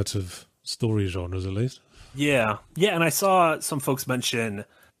the gamut of story genres at least. Yeah, and I saw some folks mention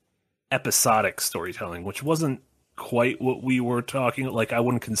episodic storytelling, which wasn't quite what we were talking. Like, I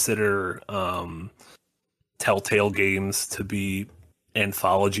wouldn't consider Telltale games to be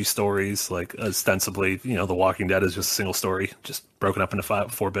anthology stories. Like, ostensibly, The Walking Dead is just a single story, just broken up into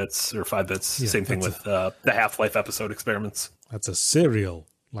 4 bits or 5 bits. Same thing with the Half-Life episode experiments. That's a serial,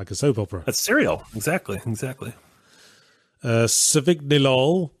 like a soap opera. That's serial, exactly.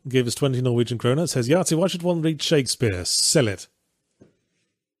 Savignilol gives 20 Norwegian kroner. Says, Yahtzee, why should one read Shakespeare? Sell it.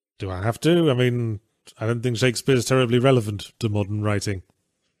 Do I have to? I mean, I don't think Shakespeare's terribly relevant to modern writing.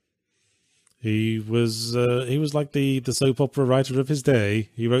 He was like the soap opera writer of his day.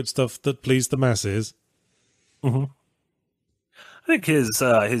 He wrote stuff that pleased the masses. Mm-hmm. I think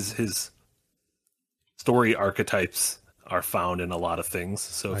his story archetypes are found in a lot of things.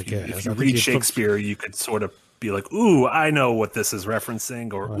 So if you read Shakespeare, you could sort of be like, ooh, I know what this is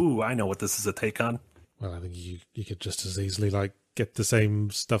referencing, or ooh, I know what this is a take on. Well, I think you could just as easily like get the same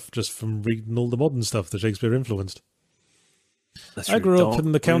stuff just from reading all the modern stuff that Shakespeare influenced. I grew up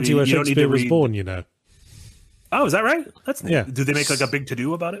in the county where Shakespeare was born, you know. Oh, is that right? That's neat. Yeah. Do they make like a big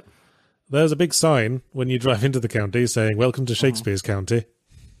to-do about it? There's a big sign when you drive into the county saying, "Welcome to Shakespeare's County."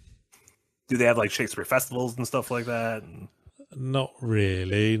 Do they have like Shakespeare festivals and stuff like that? Not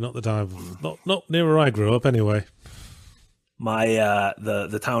really. Not that I've... Not near where I grew up, anyway. My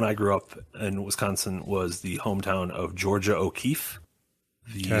the town I grew up in, Wisconsin, was the hometown of Georgia O'Keeffe,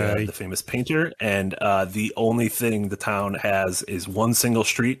 the famous painter, and the only thing the town has is one single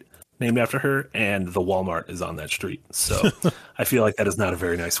street named after her, and the Walmart is on that street. So I feel like that is not a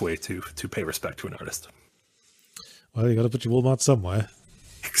very nice way to pay respect to an artist. Well, you got to put your Walmart somewhere.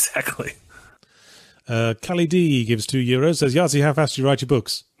 Exactly. Callie D gives €2, says, Yahtzee, how fast do you write your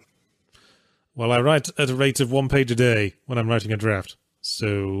books? Well, I write at a rate of 1 page a day when I'm writing a draft.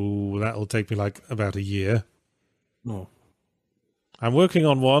 So that'll take me like about a year. Oh. I'm working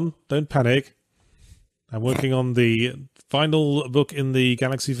on one. Don't panic. I'm working on the final book in the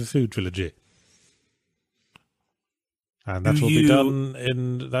Galaxy for Food trilogy. And that will be done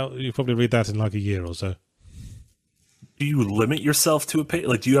you'll probably read that in like a year or so. Do you limit yourself to a page?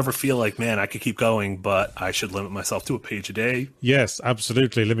 Like, do you ever feel like, man, I could keep going, but I should limit myself to a page a day? Yes,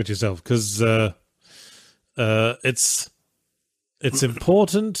 absolutely. Limit yourself, because it's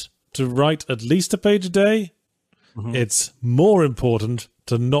important to write at least a page a day. Mm-hmm. It's more important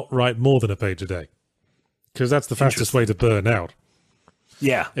to not write more than a page a day, because that's the fastest way to burn out.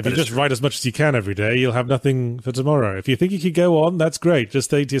 Yeah. If you just write as much as you can every day, you'll have nothing for tomorrow. If you think you could go on, that's great. Just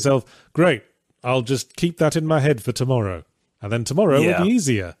say to yourself, great, I'll just keep that in my head for tomorrow. And then tomorrow will be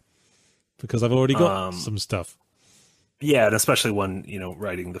easier because I've already got some stuff. Yeah, and especially when,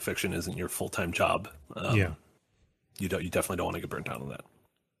 writing the fiction isn't your full-time job. You definitely don't want to get burnt out on that.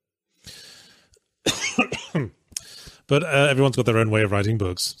 But everyone's got their own way of writing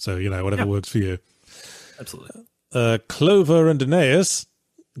books. So, whatever works for you. Absolutely. Clover and Aeneas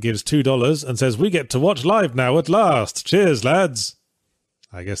gives $2 and says, we get to watch live now at last. Cheers, lads.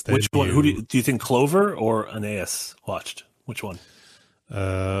 I guess they. Which one? Who do you think, Clover or Aeneas watched? Which one?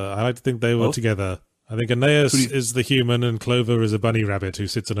 I like to think they were together. I think Aeneas is the human and Clover is a bunny rabbit who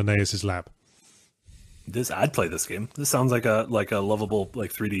sits on Aeneas's lap. I'd play this game. This sounds like a lovable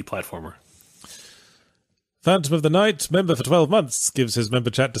 3D platformer. Phantom of the Night, member for 12 months, gives his member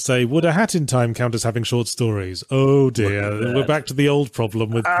chat to say, would a Hat in Time count as having short stories? Oh dear, we're back to the old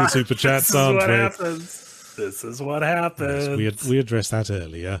problem with the super chats, aren't we? This is what happens. Yes, we addressed that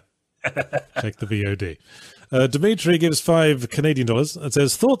earlier. Check the VOD. Dimitri gives $5 Canadian and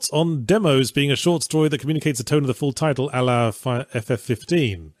says, thoughts on demos being a short story that communicates the tone of the full title a la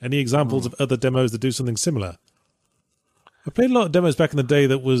FF15? Any examples of other demos that do something similar? I played a lot of demos back in the day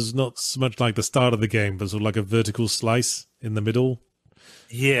that was not so much like the start of the game, but sort of like a vertical slice in the middle.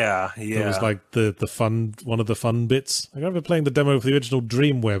 Yeah. It was like one of the fun bits. I remember playing the demo for the original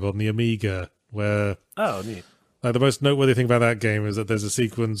Dreamweb on the Amiga, where... Oh, neat. Like, the most noteworthy thing about that game is that there's a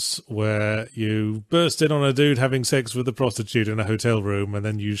sequence where you burst in on a dude having sex with a prostitute in a hotel room, and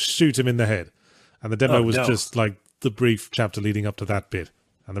then you shoot him in the head. And the demo was just like the brief chapter leading up to that bit,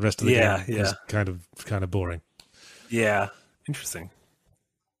 and the rest of the game was kind of boring. Yeah, interesting.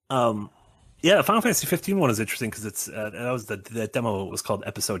 The Final Fantasy 15 one is interesting because it's that was the demo was called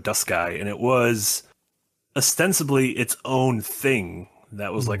Episode Dusky, and it was ostensibly its own thing.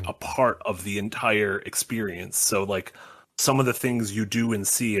 That was like a part of the entire experience. So like some of the things you do and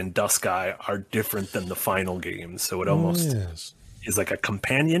see in Dusky are different than the final game. So it almost is like a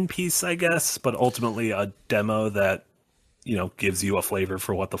companion piece, I guess, but ultimately a demo that, gives you a flavor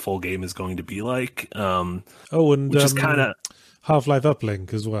for what the full game is going to be like. Which is kind of Half-Life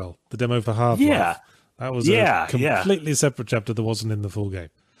Uplink as well. The demo for Half-Life. Yeah. That was a completely separate chapter that wasn't in the full game.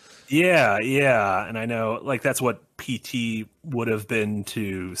 Yeah, and I know, that's what PT would have been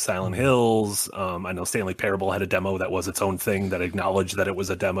to Silent Hills. I know Stanley Parable had a demo that was its own thing that acknowledged that it was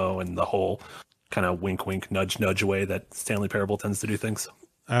a demo, and the whole kind of wink, nudge way that Stanley Parable tends to do things.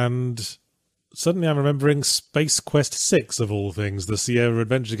 And suddenly I'm remembering Space Quest 6, of all things, the Sierra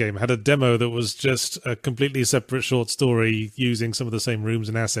Adventure game, had a demo that was just a completely separate short story using some of the same rooms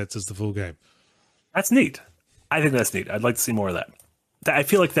and assets as the full game. That's neat. I think that's neat. I'd like to see more of that. I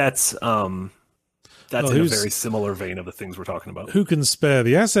feel like that's in a very similar vein of the things we're talking about. Who can spare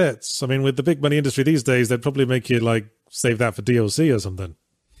the assets? I mean, with the big money industry these days, they'd probably make you save that for DLC or something.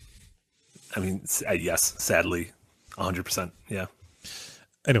 I mean, yes, sadly, 100%. Yeah.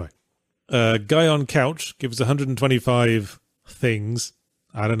 Anyway, Guy on Couch gives 125 things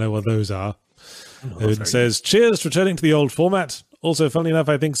I don't know what those are. Oh, It says, cheers, returning to the old format. Also, funnily enough,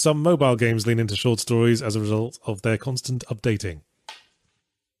 I think some mobile games lean into short stories as a result of their constant updating.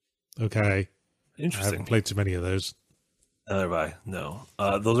 Okay. I Interesting. haven't played too many of those. Neither have I. No.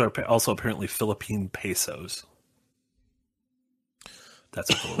 Those are also apparently Philippine pesos. That's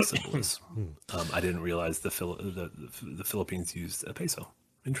what the little symbol is. I didn't realize the Philippines used a peso.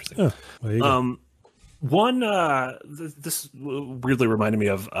 Interesting. Oh, there you go. This weirdly reminded me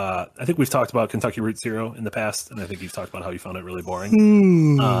of, I think we've talked about Kentucky Route Zero in the past, and I think you've talked about how you found it really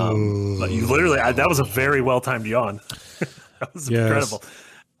boring. But you literally, that was a very well-timed yawn. That was incredible.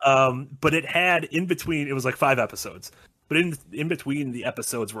 But it had in between, it was like 5 episodes, but in between the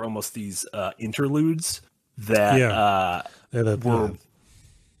episodes were almost these interludes that were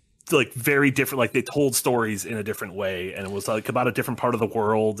like very different. Like they told stories in a different way, and it was like about a different part of the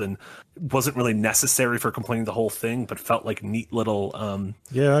world, and wasn't really necessary for completing the whole thing, but felt like neat little.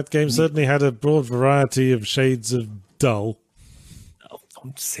 That game certainly had a broad variety of shades of dull.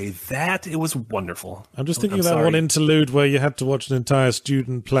 Don't say that. It was wonderful. I'm just thinking about one interlude where you had to watch an entire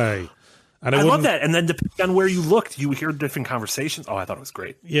student play. And I love that. And then depending on where you looked, you would hear different conversations. Oh, I thought it was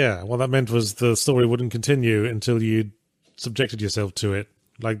great. Yeah, what that meant was the story wouldn't continue until you subjected yourself to it.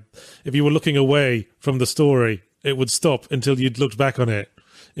 Like, if you were looking away from the story, it would stop until you'd looked back on it,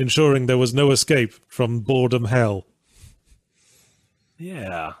 ensuring there was no escape from boredom hell.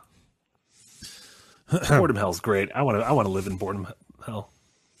 Yeah. Boredom hell's great. I want to live in boredom hell.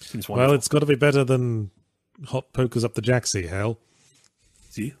 Seems wonderful. Well, it's got to be better than hot pokers up the jacksie hell.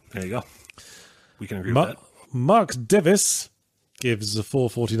 See, there you go. We can agree with that. Mark Devis gives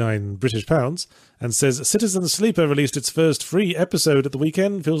 £4.49 British pounds and says, Citizen Sleeper released its first free episode at the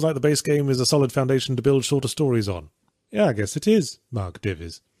weekend. Feels like the base game is a solid foundation to build shorter stories on. Yeah, I guess it is, Mark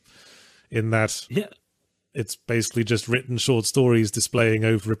Devis. In that it's basically just written short stories displaying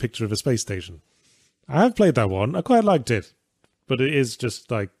over a picture of a space station. I have played that one. I quite liked it. But it is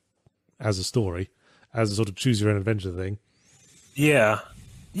just like as a story, as a sort of choose your own adventure thing. Yeah.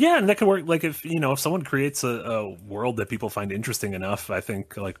 Yeah, and that could work. Like if someone creates a world that people find interesting enough, I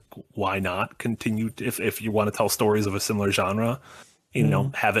think like why not continue if you want to tell stories of a similar genre,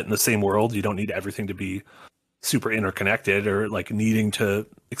 have it in the same world. You don't need everything to be super interconnected or like needing to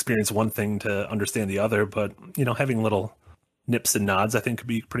experience one thing to understand the other. But having little nips and nods, I think, could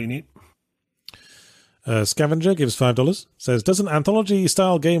be pretty neat. Scavenger gives $5. Says, does an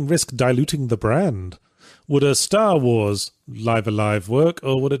anthology-style game risk diluting the brand? Would a Star Wars Live Alive work,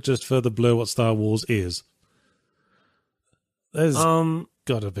 or would it just further blur what Star Wars is? There's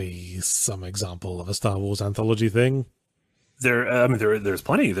got to be some example of a Star Wars anthology thing. There's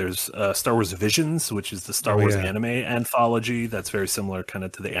plenty. There's Star Wars Visions, which is the Star Wars anime anthology. That's very similar, kind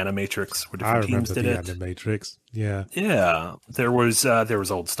of to the Animatrix, where different teams did it. Animatrix, yeah. There was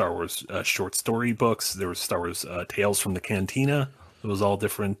old Star Wars short story books. There was Star Wars Tales from the Cantina. It was all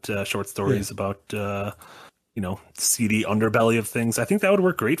different short stories about seedy underbelly of things. I think that would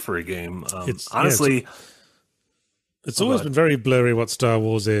work great for a game. Honestly. It's always been very blurry what Star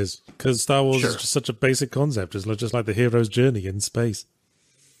Wars is, because Star Wars is just such a basic concept. It's just like the hero's journey in space.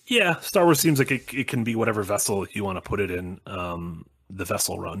 Yeah, Star Wars seems like it can be whatever vessel you want to put it in. The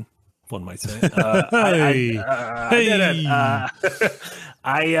vessel run, one might say.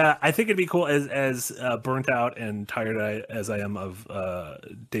 I think it'd be cool as burnt out and tired as I am of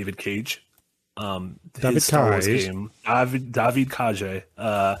David Cage. David Star Wars Cage. game, David Cage.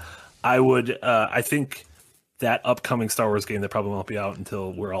 I think that upcoming Star Wars game that probably won't be out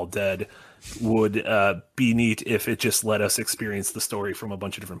until we're all dead would be neat if it just let us experience the story from a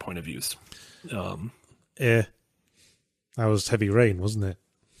bunch of different point of views. That was Heavy Rain, wasn't it?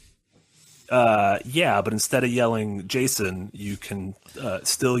 Yeah, but instead of yelling Jason, you can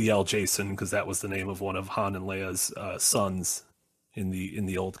still yell Jason, because that was the name of one of Han and Leia's sons in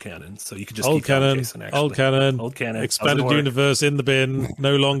the old canon. So you could just keep yelling Jason. Actually, old canon, expanded universe in the bin,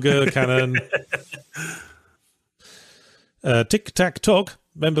 no longer canon. Tic Tac Talk,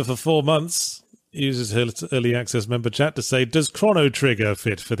 member for 4 months, uses her early access member chat to say, does Chrono Trigger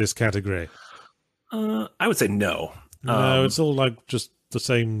fit for this category? I would say no. No, it's all like just the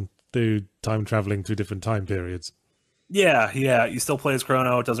same dude time traveling through different time periods. Yeah. You still play as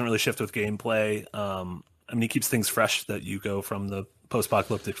Chrono. It doesn't really shift with gameplay. He keeps things fresh, that you go from the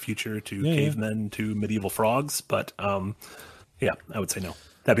post-apocalyptic future to cavemen to medieval frogs. But I would say no.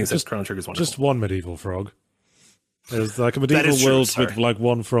 That being said, Chrono Trigger is wonderful. Just one medieval frog. There's like a medieval world with like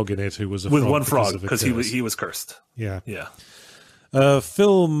one frog in it who was a with frog one frog because he was cursed. Yeah.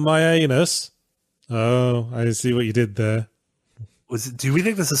 Phil Myanus. Oh, I see what you did there. Do we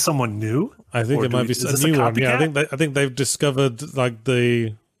think this is someone new? I think Or it might be is a this new one. Yeah, copycat? I think they've discovered like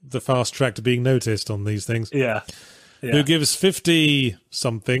the fast track to being noticed on these things. Yeah. Who gives 50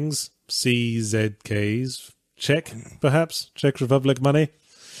 somethings CZKs Czech, perhaps Czech Republic money?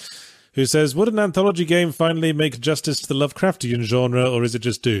 Who says, would an anthology game finally make justice to the Lovecraftian genre, or is it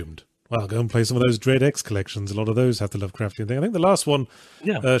just doomed? Well, go and play some of those Dread X collections. A lot of those have the Lovecraftian thing. I think the last one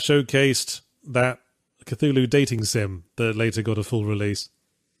showcased that Cthulhu dating sim that later got a full release.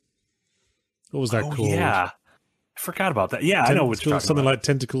 What was that called? Yeah. I forgot about that. Yeah, I know what you're talking something about. like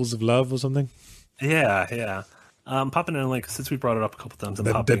Tentacles of Love or something. Yeah. Popping in a link, since we brought it up a couple times.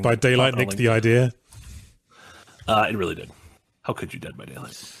 Dead by Daylight nicked the idea. It really did. How could you Dead by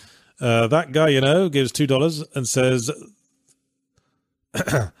Daylight? That guy, gives $2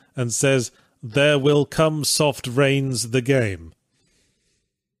 and says, there will come soft rains the game.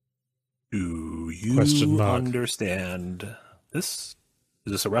 Do you understand this?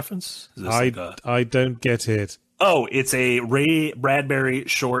 Is this a reference? Is this I don't get it. Oh, it's a Ray Bradbury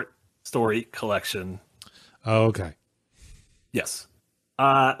short story collection. Oh, okay. Yes.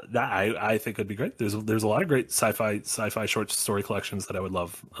 That I think would be great. There's a lot of great sci-fi short story collections that I would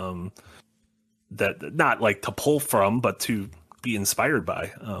love. That not like to pull from, but to be inspired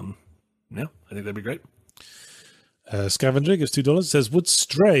by. I think that'd be great. Scavenger gives $2. Says, would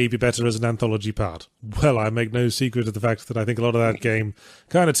Stray be better as an anthology part? Well, I make no secret of the fact that I think a lot of that game,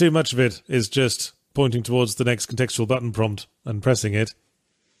 kind of too much of it, is just pointing towards the next contextual button prompt and pressing it.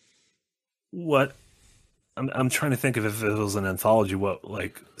 What? I'm trying to think of if it was an anthology.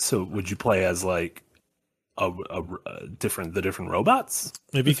 So would you play as like the different robots?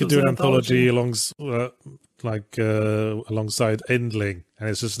 Maybe you could do an anthology alongside Endling, and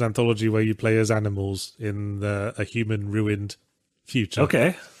it's just an anthology where you play as animals in a human ruined future.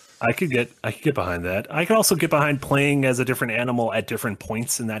 Okay, I could get behind that. I could also get behind playing as a different animal at different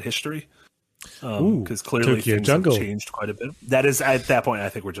points in that history. Because clearly Tokyo things Jungle have changed quite a bit. That is, at that point, I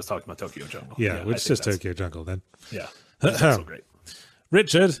think we're just talking about Tokyo Jungle. Yeah, it's just Tokyo Jungle then. Yeah, that's also great.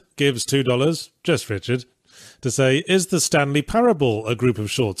 Richard gives $2, just Richard, to say, is the Stanley Parable a group of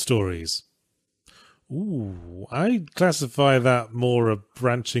short stories? Ooh, I'd classify that more a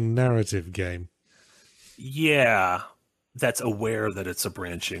branching narrative game. Yeah, that's aware that it's a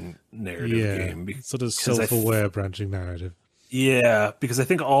branching narrative game. Sort of self-aware branching narrative. Yeah, because I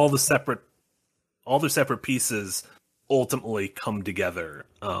think all the separate pieces ultimately come together.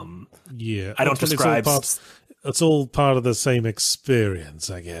 I don't describe. It's all part of the same experience,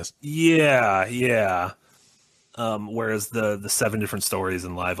 I guess. Yeah. Whereas the 7 different stories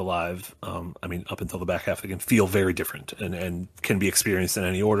in Live Alive, up until the back half of the game, feel very different and can be experienced in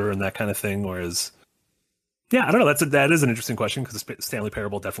any order and that kind of thing. Whereas, yeah, I don't know. That is an interesting question because Stanley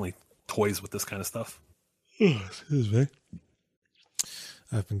Parable definitely toys with this kind of stuff. Excuse me.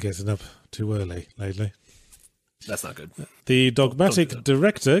 I've been getting up too early lately. That's not good. The Dogmatic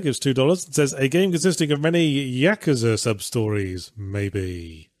Director gives $2 and says, a game consisting of many Yakuza sub-stories,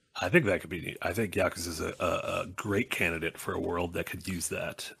 maybe. I think that could be. I think Yakuza is a great candidate for a world that could use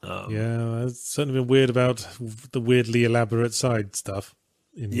that. I've certainly been weird about the weirdly elaborate side stuff.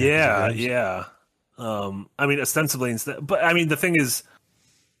 In Yakuza games. Ostensibly, the thing is,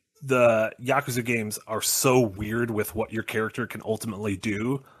 the Yakuza games are so weird with what your character can ultimately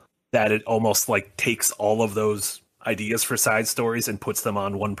do that it almost like takes all of those ideas for side stories and puts them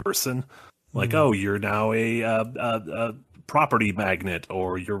on one person. Like, oh, you're now a property magnate,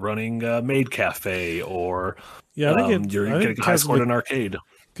 or you're running a maid cafe, or you're getting high scored in an arcade.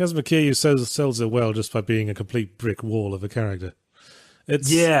 Kazuma Kiryu sells it well just by being a complete brick wall of a character.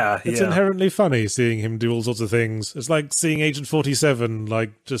 It's inherently funny seeing him do all sorts of things. It's like seeing Agent 47,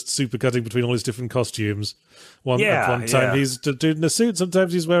 like just supercutting between all his different costumes. At one time he's doing a suit,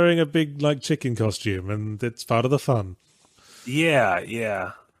 sometimes he's wearing a big like chicken costume, and it's part of the fun. Yeah.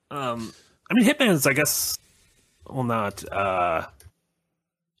 Hitman's, I guess,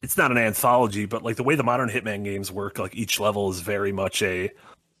 it's not an anthology, but like the way the modern Hitman games work, like each level is very much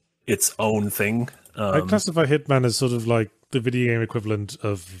its own thing. I classify Hitman as sort of like the video game equivalent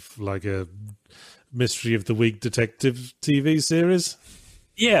of like a Mystery of the Week detective TV series.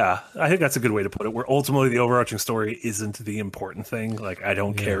 Yeah, I think that's a good way to put it, where ultimately the overarching story isn't the important thing. Like, I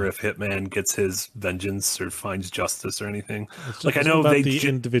don't care if Hitman gets his vengeance or finds justice or anything. Like, I know about the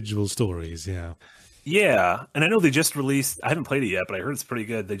individual stories, Yeah, and I know they just released, I haven't played it yet, but I heard it's pretty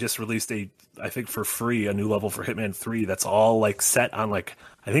good. They just released I think for free, a new level for Hitman 3 that's all like set on like,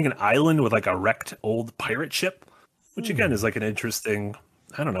 I think an island with like a wrecked old pirate ship, which again is like an interesting,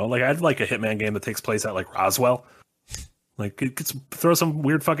 I don't know, like I'd like a Hitman game that takes place at like Roswell. Like, it could throw some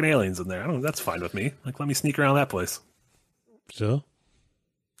weird fucking aliens in there. I don't know, that's fine with me. Like, let me sneak around that place. Sure.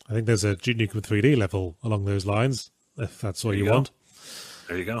 I think there's a Duke Nukem 3D level along those lines, if that's what you want.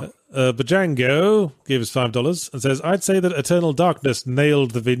 There you go. Bajango gives $5 and says, I'd say that Eternal Darkness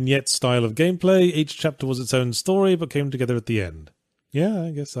nailed the vignette style of gameplay. Each chapter was its own story, but came together at the end. Yeah,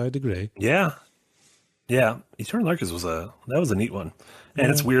 I guess I'd agree. Yeah. Eternal Darkness was a neat one. And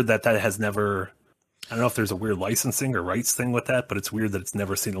it's weird that has never, I don't know if there's a weird licensing or rights thing with that, but it's weird that it's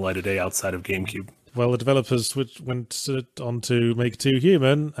never seen the light of day outside of GameCube. Well, the developers went on to make 2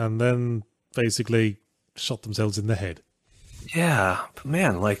 Human and then basically shot themselves in the head. Yeah, but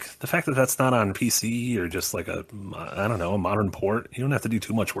man, like the fact that that's not on PC or just like a modern port, you don't have to do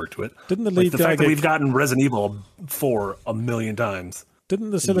too much work to it. Didn't the lead the guy fact that we've gotten Resident Evil 4 a million times?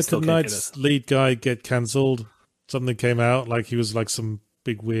 Didn't the Silicon Knights lead guy get cancelled? Something came out like he was like some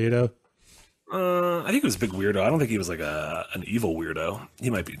big weirdo. I think he was a big weirdo. I don't think he was like an evil weirdo. He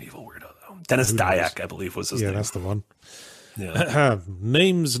might be an evil weirdo though. Dennis Dyack, I believe, was his name. Yeah, that's the one. Yeah.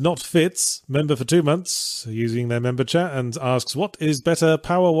 Names Not Fits, member for 2 months, using their member chat, and asks, what is better,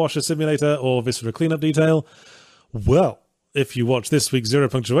 Power Washer Simulator or Viscera Cleanup Detail? Well, if you watch this week's Zero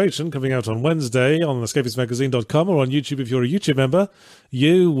Punctuation, coming out on Wednesday on escapistmagazine.com or on YouTube if you're a YouTube member,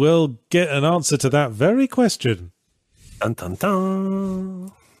 you will get an answer to that very question. Dun, dun,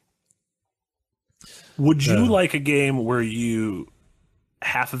 dun. Would you like a game where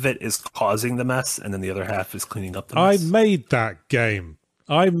half of it is causing the mess and then the other half is cleaning up the mess? I made that game.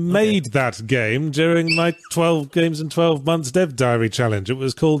 I made that game during my 12 games in 12 months dev diary challenge. It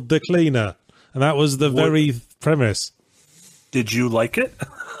was called The Cleaner, and that was the very premise. Did you like it?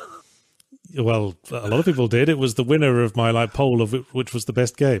 Well, a lot of people did. It was the winner of my poll of which was the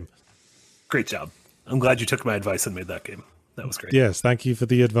best game. Great job. I'm glad you took my advice and made that game. That was great. Yes, thank you for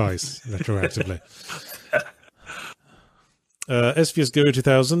the advice, retroactively. SVS Guru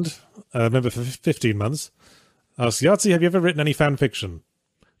 2000, member for 15 months, asks, Yahtzee, have you ever written any fan fiction?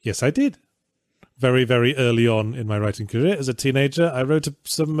 Yes, I did. Very, very early on in my writing career. As a teenager, I wrote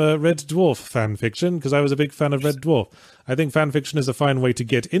some Red Dwarf fan fiction because I was a big fan of Red Dwarf. I think fan fiction is a fine way to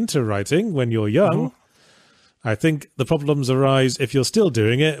get into writing when you're young. I think the problems arise if you're still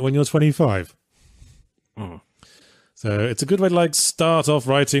doing it when you're 25. So it's a good way to start off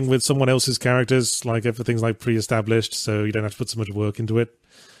writing with someone else's characters, like everything's pre-established, so you don't have to put so much work into it.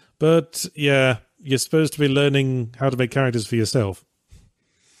 But yeah, you're supposed to be learning how to make characters for yourself.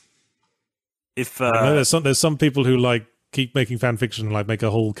 If there's some people who keep making fan fiction and make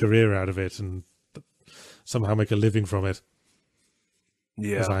a whole career out of it and somehow make a living from it.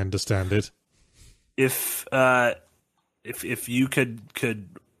 Yeah, as I understand it. If you could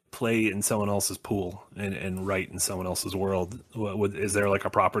play in someone else's pool and write in someone else's world, is there a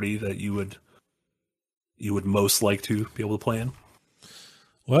property that you would most like to be able to play in?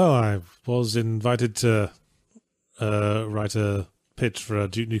 Well, I was invited to write a pitch for a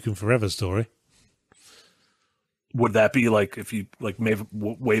Duke Nukem Forever story. Would that be if you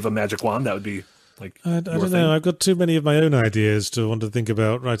wave a magic wand? That would be I don't know. I've got too many of my own ideas to want to think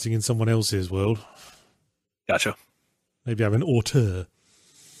about writing in someone else's world. Gotcha. Maybe I'm an auteur.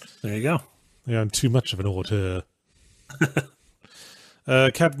 There you go. Yeah, I'm too much of an auteur.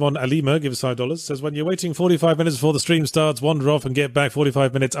 Cadmon Alima gives $5, says, when you're waiting 45 minutes before the stream starts, wander off and get back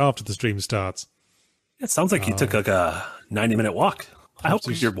 45 minutes after the stream starts. It sounds like you took a 90-minute walk. I hope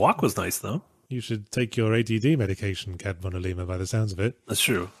your walk was nice, though. You should take your ADD medication, Cadmon Alima, by the sounds of it. That's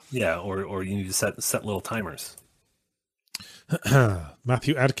true. Yeah, or you need to set little timers.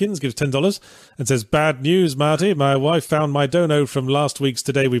 Matthew Adkins gives $10 and says, bad news, Marty. My wife found my dono from last week's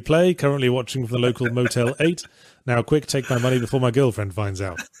Today We Play, currently watching from the local Motel 8. Now, quick, take my money before my girlfriend finds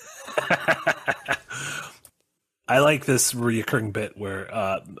out. I like this recurring bit where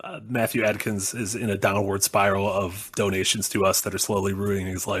Matthew Adkins is in a downward spiral of donations to us that are slowly ruining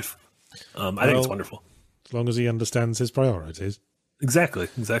his life. I think it's wonderful. As long as he understands his priorities. Exactly.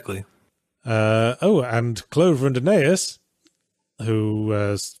 And Clover and Aeneas,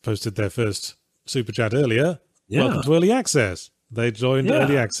 who posted their first super chat earlier, welcome to Early Access. They joined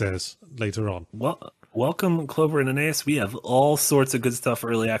Early Access later on. Well, welcome, Clover and Aeneas. We have all sorts of good stuff for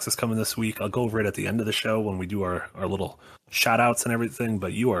Early Access coming this week. I'll go over it at the end of the show when we do our little shout-outs and everything,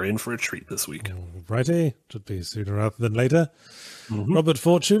 but you are in for a treat this week. Righty. Should be sooner rather than later. Robert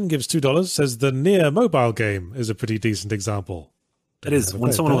Fortune gives $2, says the Nier mobile game is a pretty decent example. It is.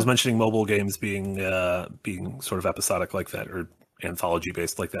 When someone was mentioning mobile games being sort of episodic like that, or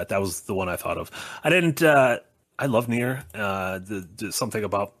anthology-based like that, that was the one I thought of. I didn't... I love Nier. Something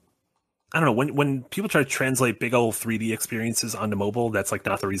about... I don't know, when people try to translate big old 3D experiences onto mobile, that's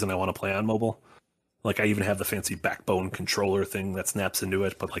not the reason I want to play on mobile. I even have the fancy Backbone controller thing that snaps into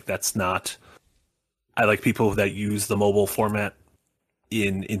it, but that's not I like people that use the mobile format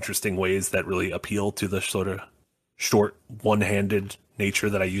in interesting ways that really appeal to the sort of short, one-handed nature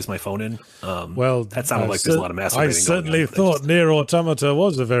that I use my phone in. Well, that sounded like there's a lot of masturbating. I certainly thought Nier Automata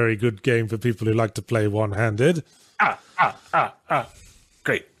was a very good game for people who like to play one-handed.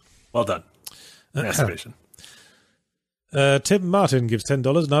 Great. Well done. Masturbation. Tim Martin gives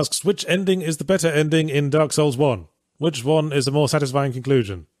 $10 and asks, which ending is the better ending in Dark Souls 1? Which one is a more satisfying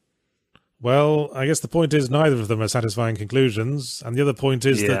conclusion? Well, I guess the point is neither of them are satisfying conclusions, and the other point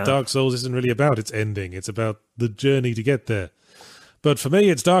is that Dark Souls isn't really about its ending, it's about the journey to get there. But for me,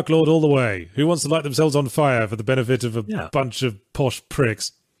 it's Dark Lord all the way. Who wants to light themselves on fire for the benefit of a bunch of posh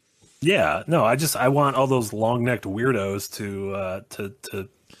pricks? Yeah, no, I want all those long-necked weirdos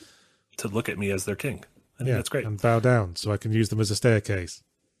to look at me as their king. I think that's great. And bow down so I can use them as a staircase.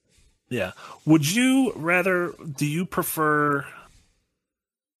 Yeah. Would you rather, do you prefer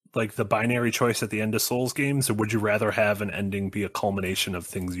like the binary choice at the end of Souls games, or would you rather have an ending be a culmination of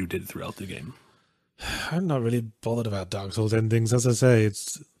things you did throughout the game? I'm not really bothered about Dark Souls endings. As I say,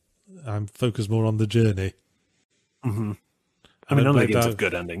 I'm focused more on the journey. Mm-hmm. I mean, none of the games have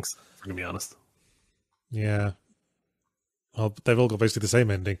good endings, if we're going to be honest. Yeah. Well, they've all got basically the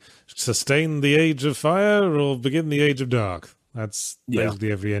same ending. Sustain the Age of Fire or begin the Age of Dark. That's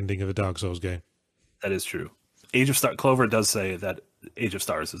basically every ending of a Dark Souls game. That is true. Age of Star Clover does say that Age of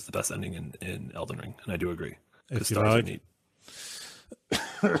Stars is the best ending in Elden Ring, and I do agree. If you like.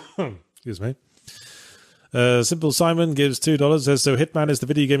 Excuse me. Simple Simon gives $2, says, so Hitman is the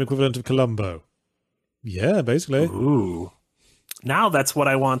video game equivalent of Columbo. Yeah, basically. Ooh. Now that's what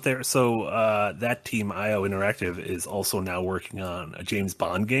I want there. So that team, IO Interactive, is also now working on a James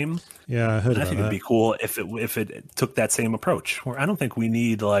Bond game. Yeah, I heard about that. I think it'd be cool if it took that same approach. Where I don't think we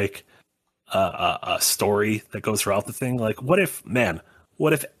need like a story that goes throughout the thing. Like, what if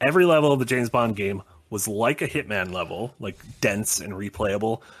every level of the James Bond game was like a Hitman level, like dense and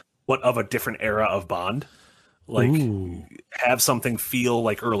replayable, but of a different era of Bond? Like, have something feel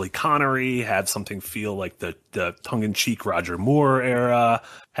like early Connery, have something feel like the tongue-in-cheek Roger Moore era,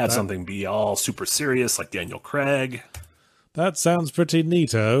 have something be all super serious like Daniel Craig. That sounds pretty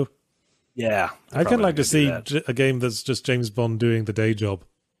neato. Yeah. I kind of like to see a game that's just James Bond doing the day job.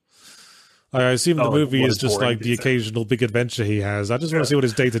 I assume the movie is just like the occasional big adventure he has. I just want to see what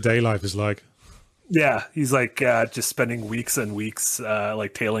his day-to-day life is like. Yeah, he's like just spending weeks and weeks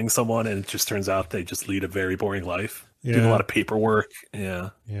like tailing someone, and it just turns out they just lead a very boring life. Yeah. Doing a lot of paperwork.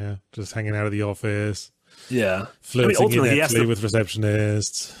 Yeah, just hanging out at the office. Yeah, flirting ineptly with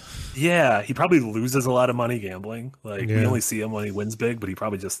receptionists. Yeah, he probably loses a lot of money gambling. Like we only see him when he wins big, but he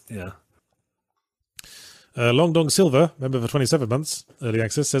probably just Long Dong Silver, member for 27 months, early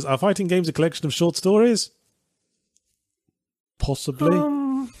access, says, are fighting games a collection of short stories? Possibly.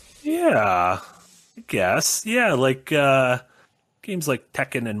 Yeah. I guess. Yeah, like games like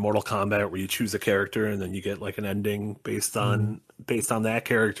Tekken and Mortal Kombat where you choose a character and then you get like an ending based on that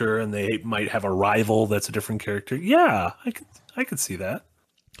character, and they might have a rival that's a different character. Yeah, I could see that.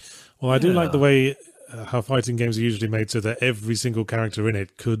 Well, I do like the way how fighting games are usually made so that every single character in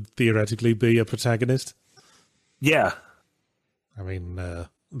it could theoretically be a protagonist. Yeah. I mean,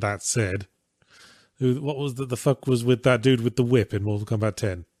 that said, what was the fuck was with that dude with the whip in Mortal Kombat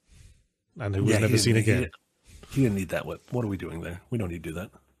 10? And who was never seen again. He didn't need that whip. What are we doing there? We don't need to do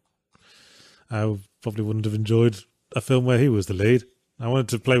that. I probably wouldn't have enjoyed a film where he was the lead. I wanted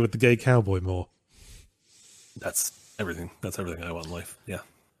to play with the gay cowboy more. That's everything. That's everything I want in life. Yeah.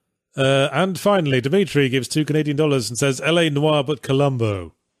 And finally, Dimitri gives $2 Canadian and says, LA Noire but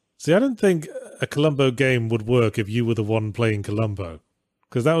Columbo. See, I don't think a Columbo game would work if you were the one playing Columbo.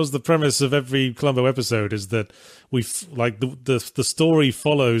 Because that was the premise of every Columbo episode, is that the story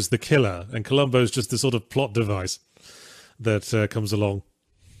follows the killer, and Columbo's just the sort of plot device that comes along.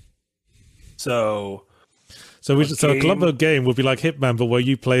 So a Columbo game would be like Hitman, but where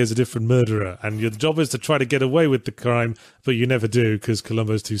you play as a different murderer, and your job is to try to get away with the crime, but you never do because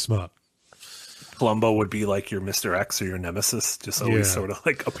Columbo's too smart. Columbo would be like your Mr. X or your Nemesis, just always sort of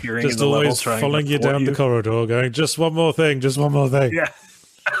like appearing just in the level, always trying following you down the corridor, going, just one more thing, just one more thing. Yeah.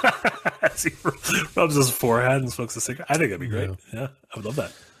 As he rubs his forehead and smokes a cigarette. I think that'd be great. Yeah, I would love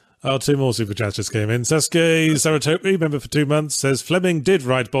that. Oh, two more super chats just came in. Sasuke Saratopi, member for 2 months, says Fleming did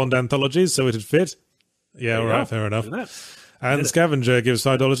write Bond anthologies, so it'd fit. Yeah, all right, fair enough. And Scavenger gives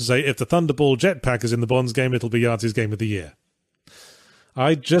 $5 to say, if the Thunderball jetpack is in the Bonds game, it'll be Yahtzee's game of the year.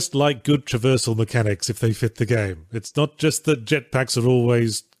 I just like good traversal mechanics if they fit the game. It's not just that jetpacks are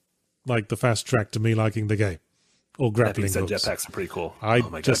always like the fast track to me liking the game. Or grappling hooks. Jetpacks are pretty cool. I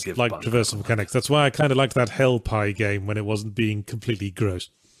just like traversal mechanics. That's why I kind of liked that Hell Pie game when it wasn't being completely gross.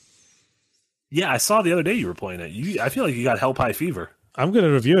 Yeah, I saw the other day you were playing it. I feel like you got Hell Pie fever. I'm going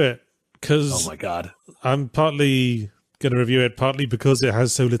to review it because Oh my god. I'm partly going to review it partly because it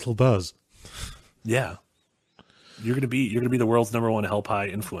has so little buzz. Yeah. You're gonna be the world's #1 Hell Pie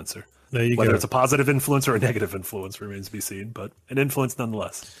influencer. There you Whether go. it's a positive influence or a negative influence remains to be seen, but an influence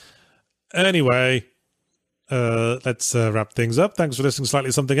nonetheless. Anyway, let's wrap things up. Thanks for listening to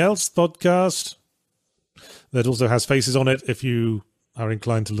Slightly Something Else podcast. That also has faces on it if you are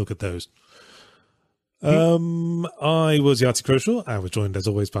inclined to look at those. I was Yahtzee Croshaw. I was joined as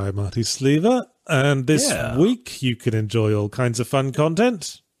always by Marty Sleever. And this week you can enjoy all kinds of fun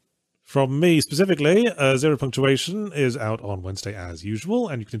content. From me specifically, Zero Punctuation is out on Wednesday as usual,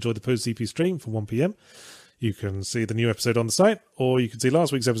 and you can enjoy the post-CP stream from 1 p.m. You can see the new episode on the site, or you can see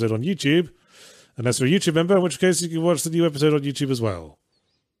last week's episode on YouTube, unless you're a YouTube member, in which case you can watch the new episode on YouTube as well.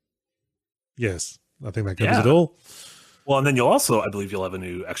 Yes, I think that covers it all. Well, and then you'll also, I believe you'll have a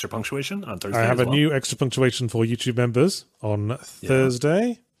new extra punctuation on Thursday. I have a new extra punctuation for YouTube members on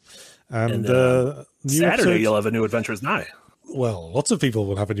Thursday. And Saturday you'll have a new Adventures Nigh. Well, lots of people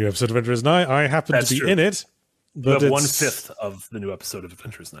will have a new episode of Adventures Nigh. I happen to be in it. But you have 1/5 of the new episode of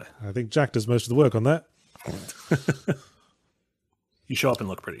Adventures Nigh. I think Jack does most of the work on that. You show up and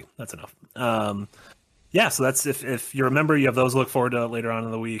look pretty. That's enough. So that's if you're a member, you have those to look forward to later on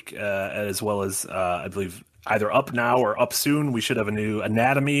in the week, as well as I believe either up now or up soon. We should have a new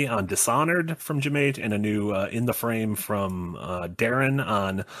Anatomy on Dishonored from Jemate and a new In the Frame from Darren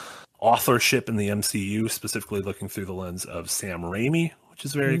on authorship in the MCU, specifically looking through the lens of Sam Raimi, which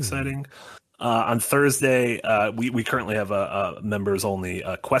is very exciting. On Thursday, we currently have a members-only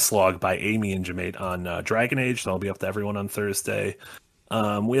quest log by Amy and Jemate on Dragon Age, so I'll be up to everyone on Thursday.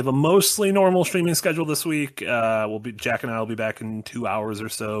 We have a mostly normal streaming schedule this week. Jack and I will be back in 2 hours or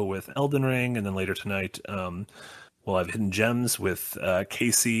so with Elden Ring, and then later tonight we'll have Hidden Gems with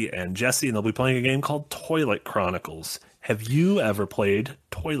Casey and Jesse, and they'll be playing a game called Toilet Chronicles. Have you ever played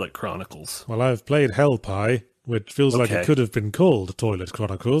Toilet Chronicles? Well, I've played Hell Pie, which feels like it could have been called Toilet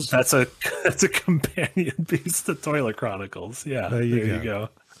Chronicles. That's a companion piece to Toilet Chronicles. Yeah, there you go.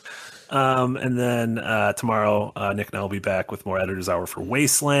 And then tomorrow, Nick and I will be back with more Editor's Hour for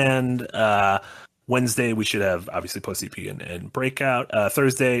Wasteland. Wednesday, we should have, obviously, Post-CP and Breakout.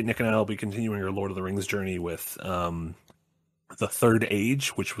 Thursday, Nick and I will be continuing our Lord of the Rings journey with The Third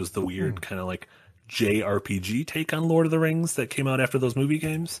Age, which was the weird kind of like JRPG take on Lord of the Rings that came out after those movie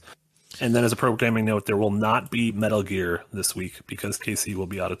games. And then as a programming note, there will not be Metal Gear this week because Casey will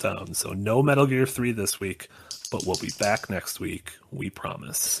be out of town. So no Metal Gear 3 this week, but we'll be back next week. We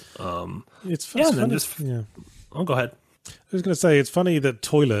promise. It's funny. Oh, go ahead. I was going to say, it's funny that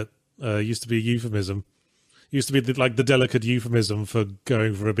toilet used to be a euphemism. Used to be the delicate euphemism for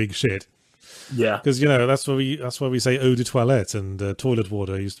going for a big shit. Yeah, because that's why we say eau de toilette, and toilet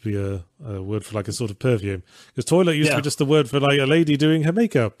water used to be a word for like a sort of perfume. Because toilet used to be just the word for like a lady doing her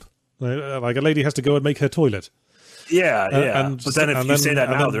makeup, like a lady has to go and make her toilet. Yeah. But then if you say that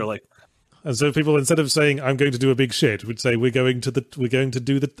now, they're like, and so people, instead of saying I'm going to do a big shit, would say we're going to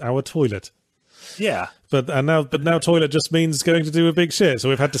do our toilet. Yeah. But now toilet just means going to do a big shit. So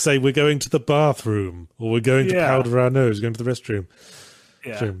we've had to say we're going to the bathroom, or we're going to powder our nose, going to the restroom.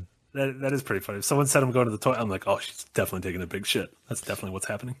 Yeah. That is pretty funny. If someone said I'm going to the toilet, I'm like, oh, she's definitely taking a big shit. That's definitely what's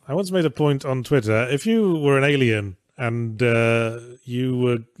happening. I once made a point on Twitter. If you were an alien and you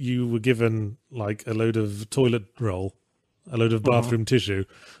were given like a load of toilet roll, a load of bathroom tissue,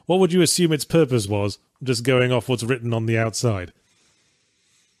 what would you assume its purpose was? Just going off what's written on the outside?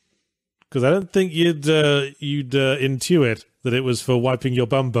 Because I don't think you'd intuit that it was for wiping your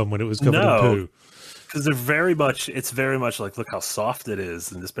bum when it was covered in poo. Because it's very much like, look how soft it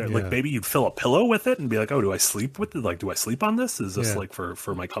is, and like maybe you'd fill a pillow with it and be like, oh, do I sleep with it? Like, do I sleep on this? Is this like for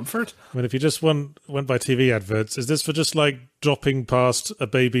my comfort? I mean, if you just went by TV adverts, is this for just like dropping past a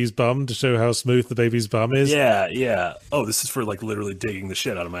baby's bum to show how smooth the baby's bum is? Yeah. Oh, this is for like literally digging the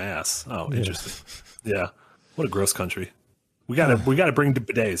shit out of my ass. Oh, interesting. Yeah. What a gross country. We gotta bring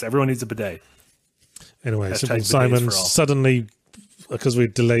bidets. Everyone needs a bidet. Anyway, Simple Simon suddenly, because we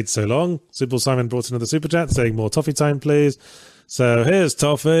delayed so long, Simple Simon brought another super chat saying more toffee time, please. So here's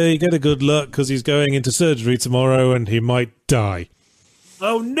Toffee. Get a good look because he's going into surgery tomorrow and he might die.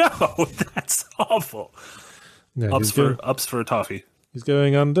 Oh no, that's awful. Yeah, ups for a Toffee. He's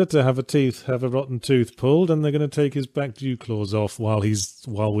going under to have a rotten tooth pulled, and they're going to take his back dew claws off while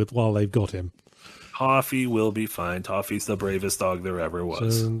they've got him. Toffee will be fine. Toffee's the bravest dog there ever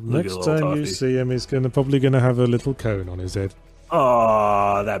was. So next time you see him, he's probably going to have a little cone on his head.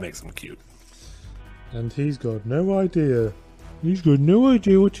 Oh, that makes him cute. And he's got no idea. He's got no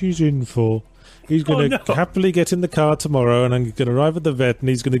idea what he's in for. He's going to no. happily get in the car tomorrow, and I'm going to arrive at the vet, and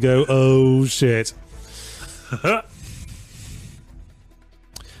he's going to go, oh, shit.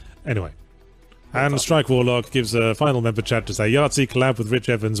 Anyway. And Strike Warlock gives a final member chat to say, Yahtzee collab with Rich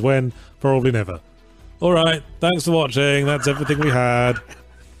Evans when? Probably never. All right, thanks for watching. That's everything we had.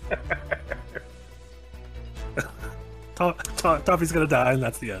 Toffee's going to die, and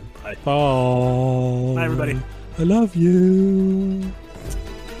that's the end. Bye. Bye. Bye, everybody. I love you.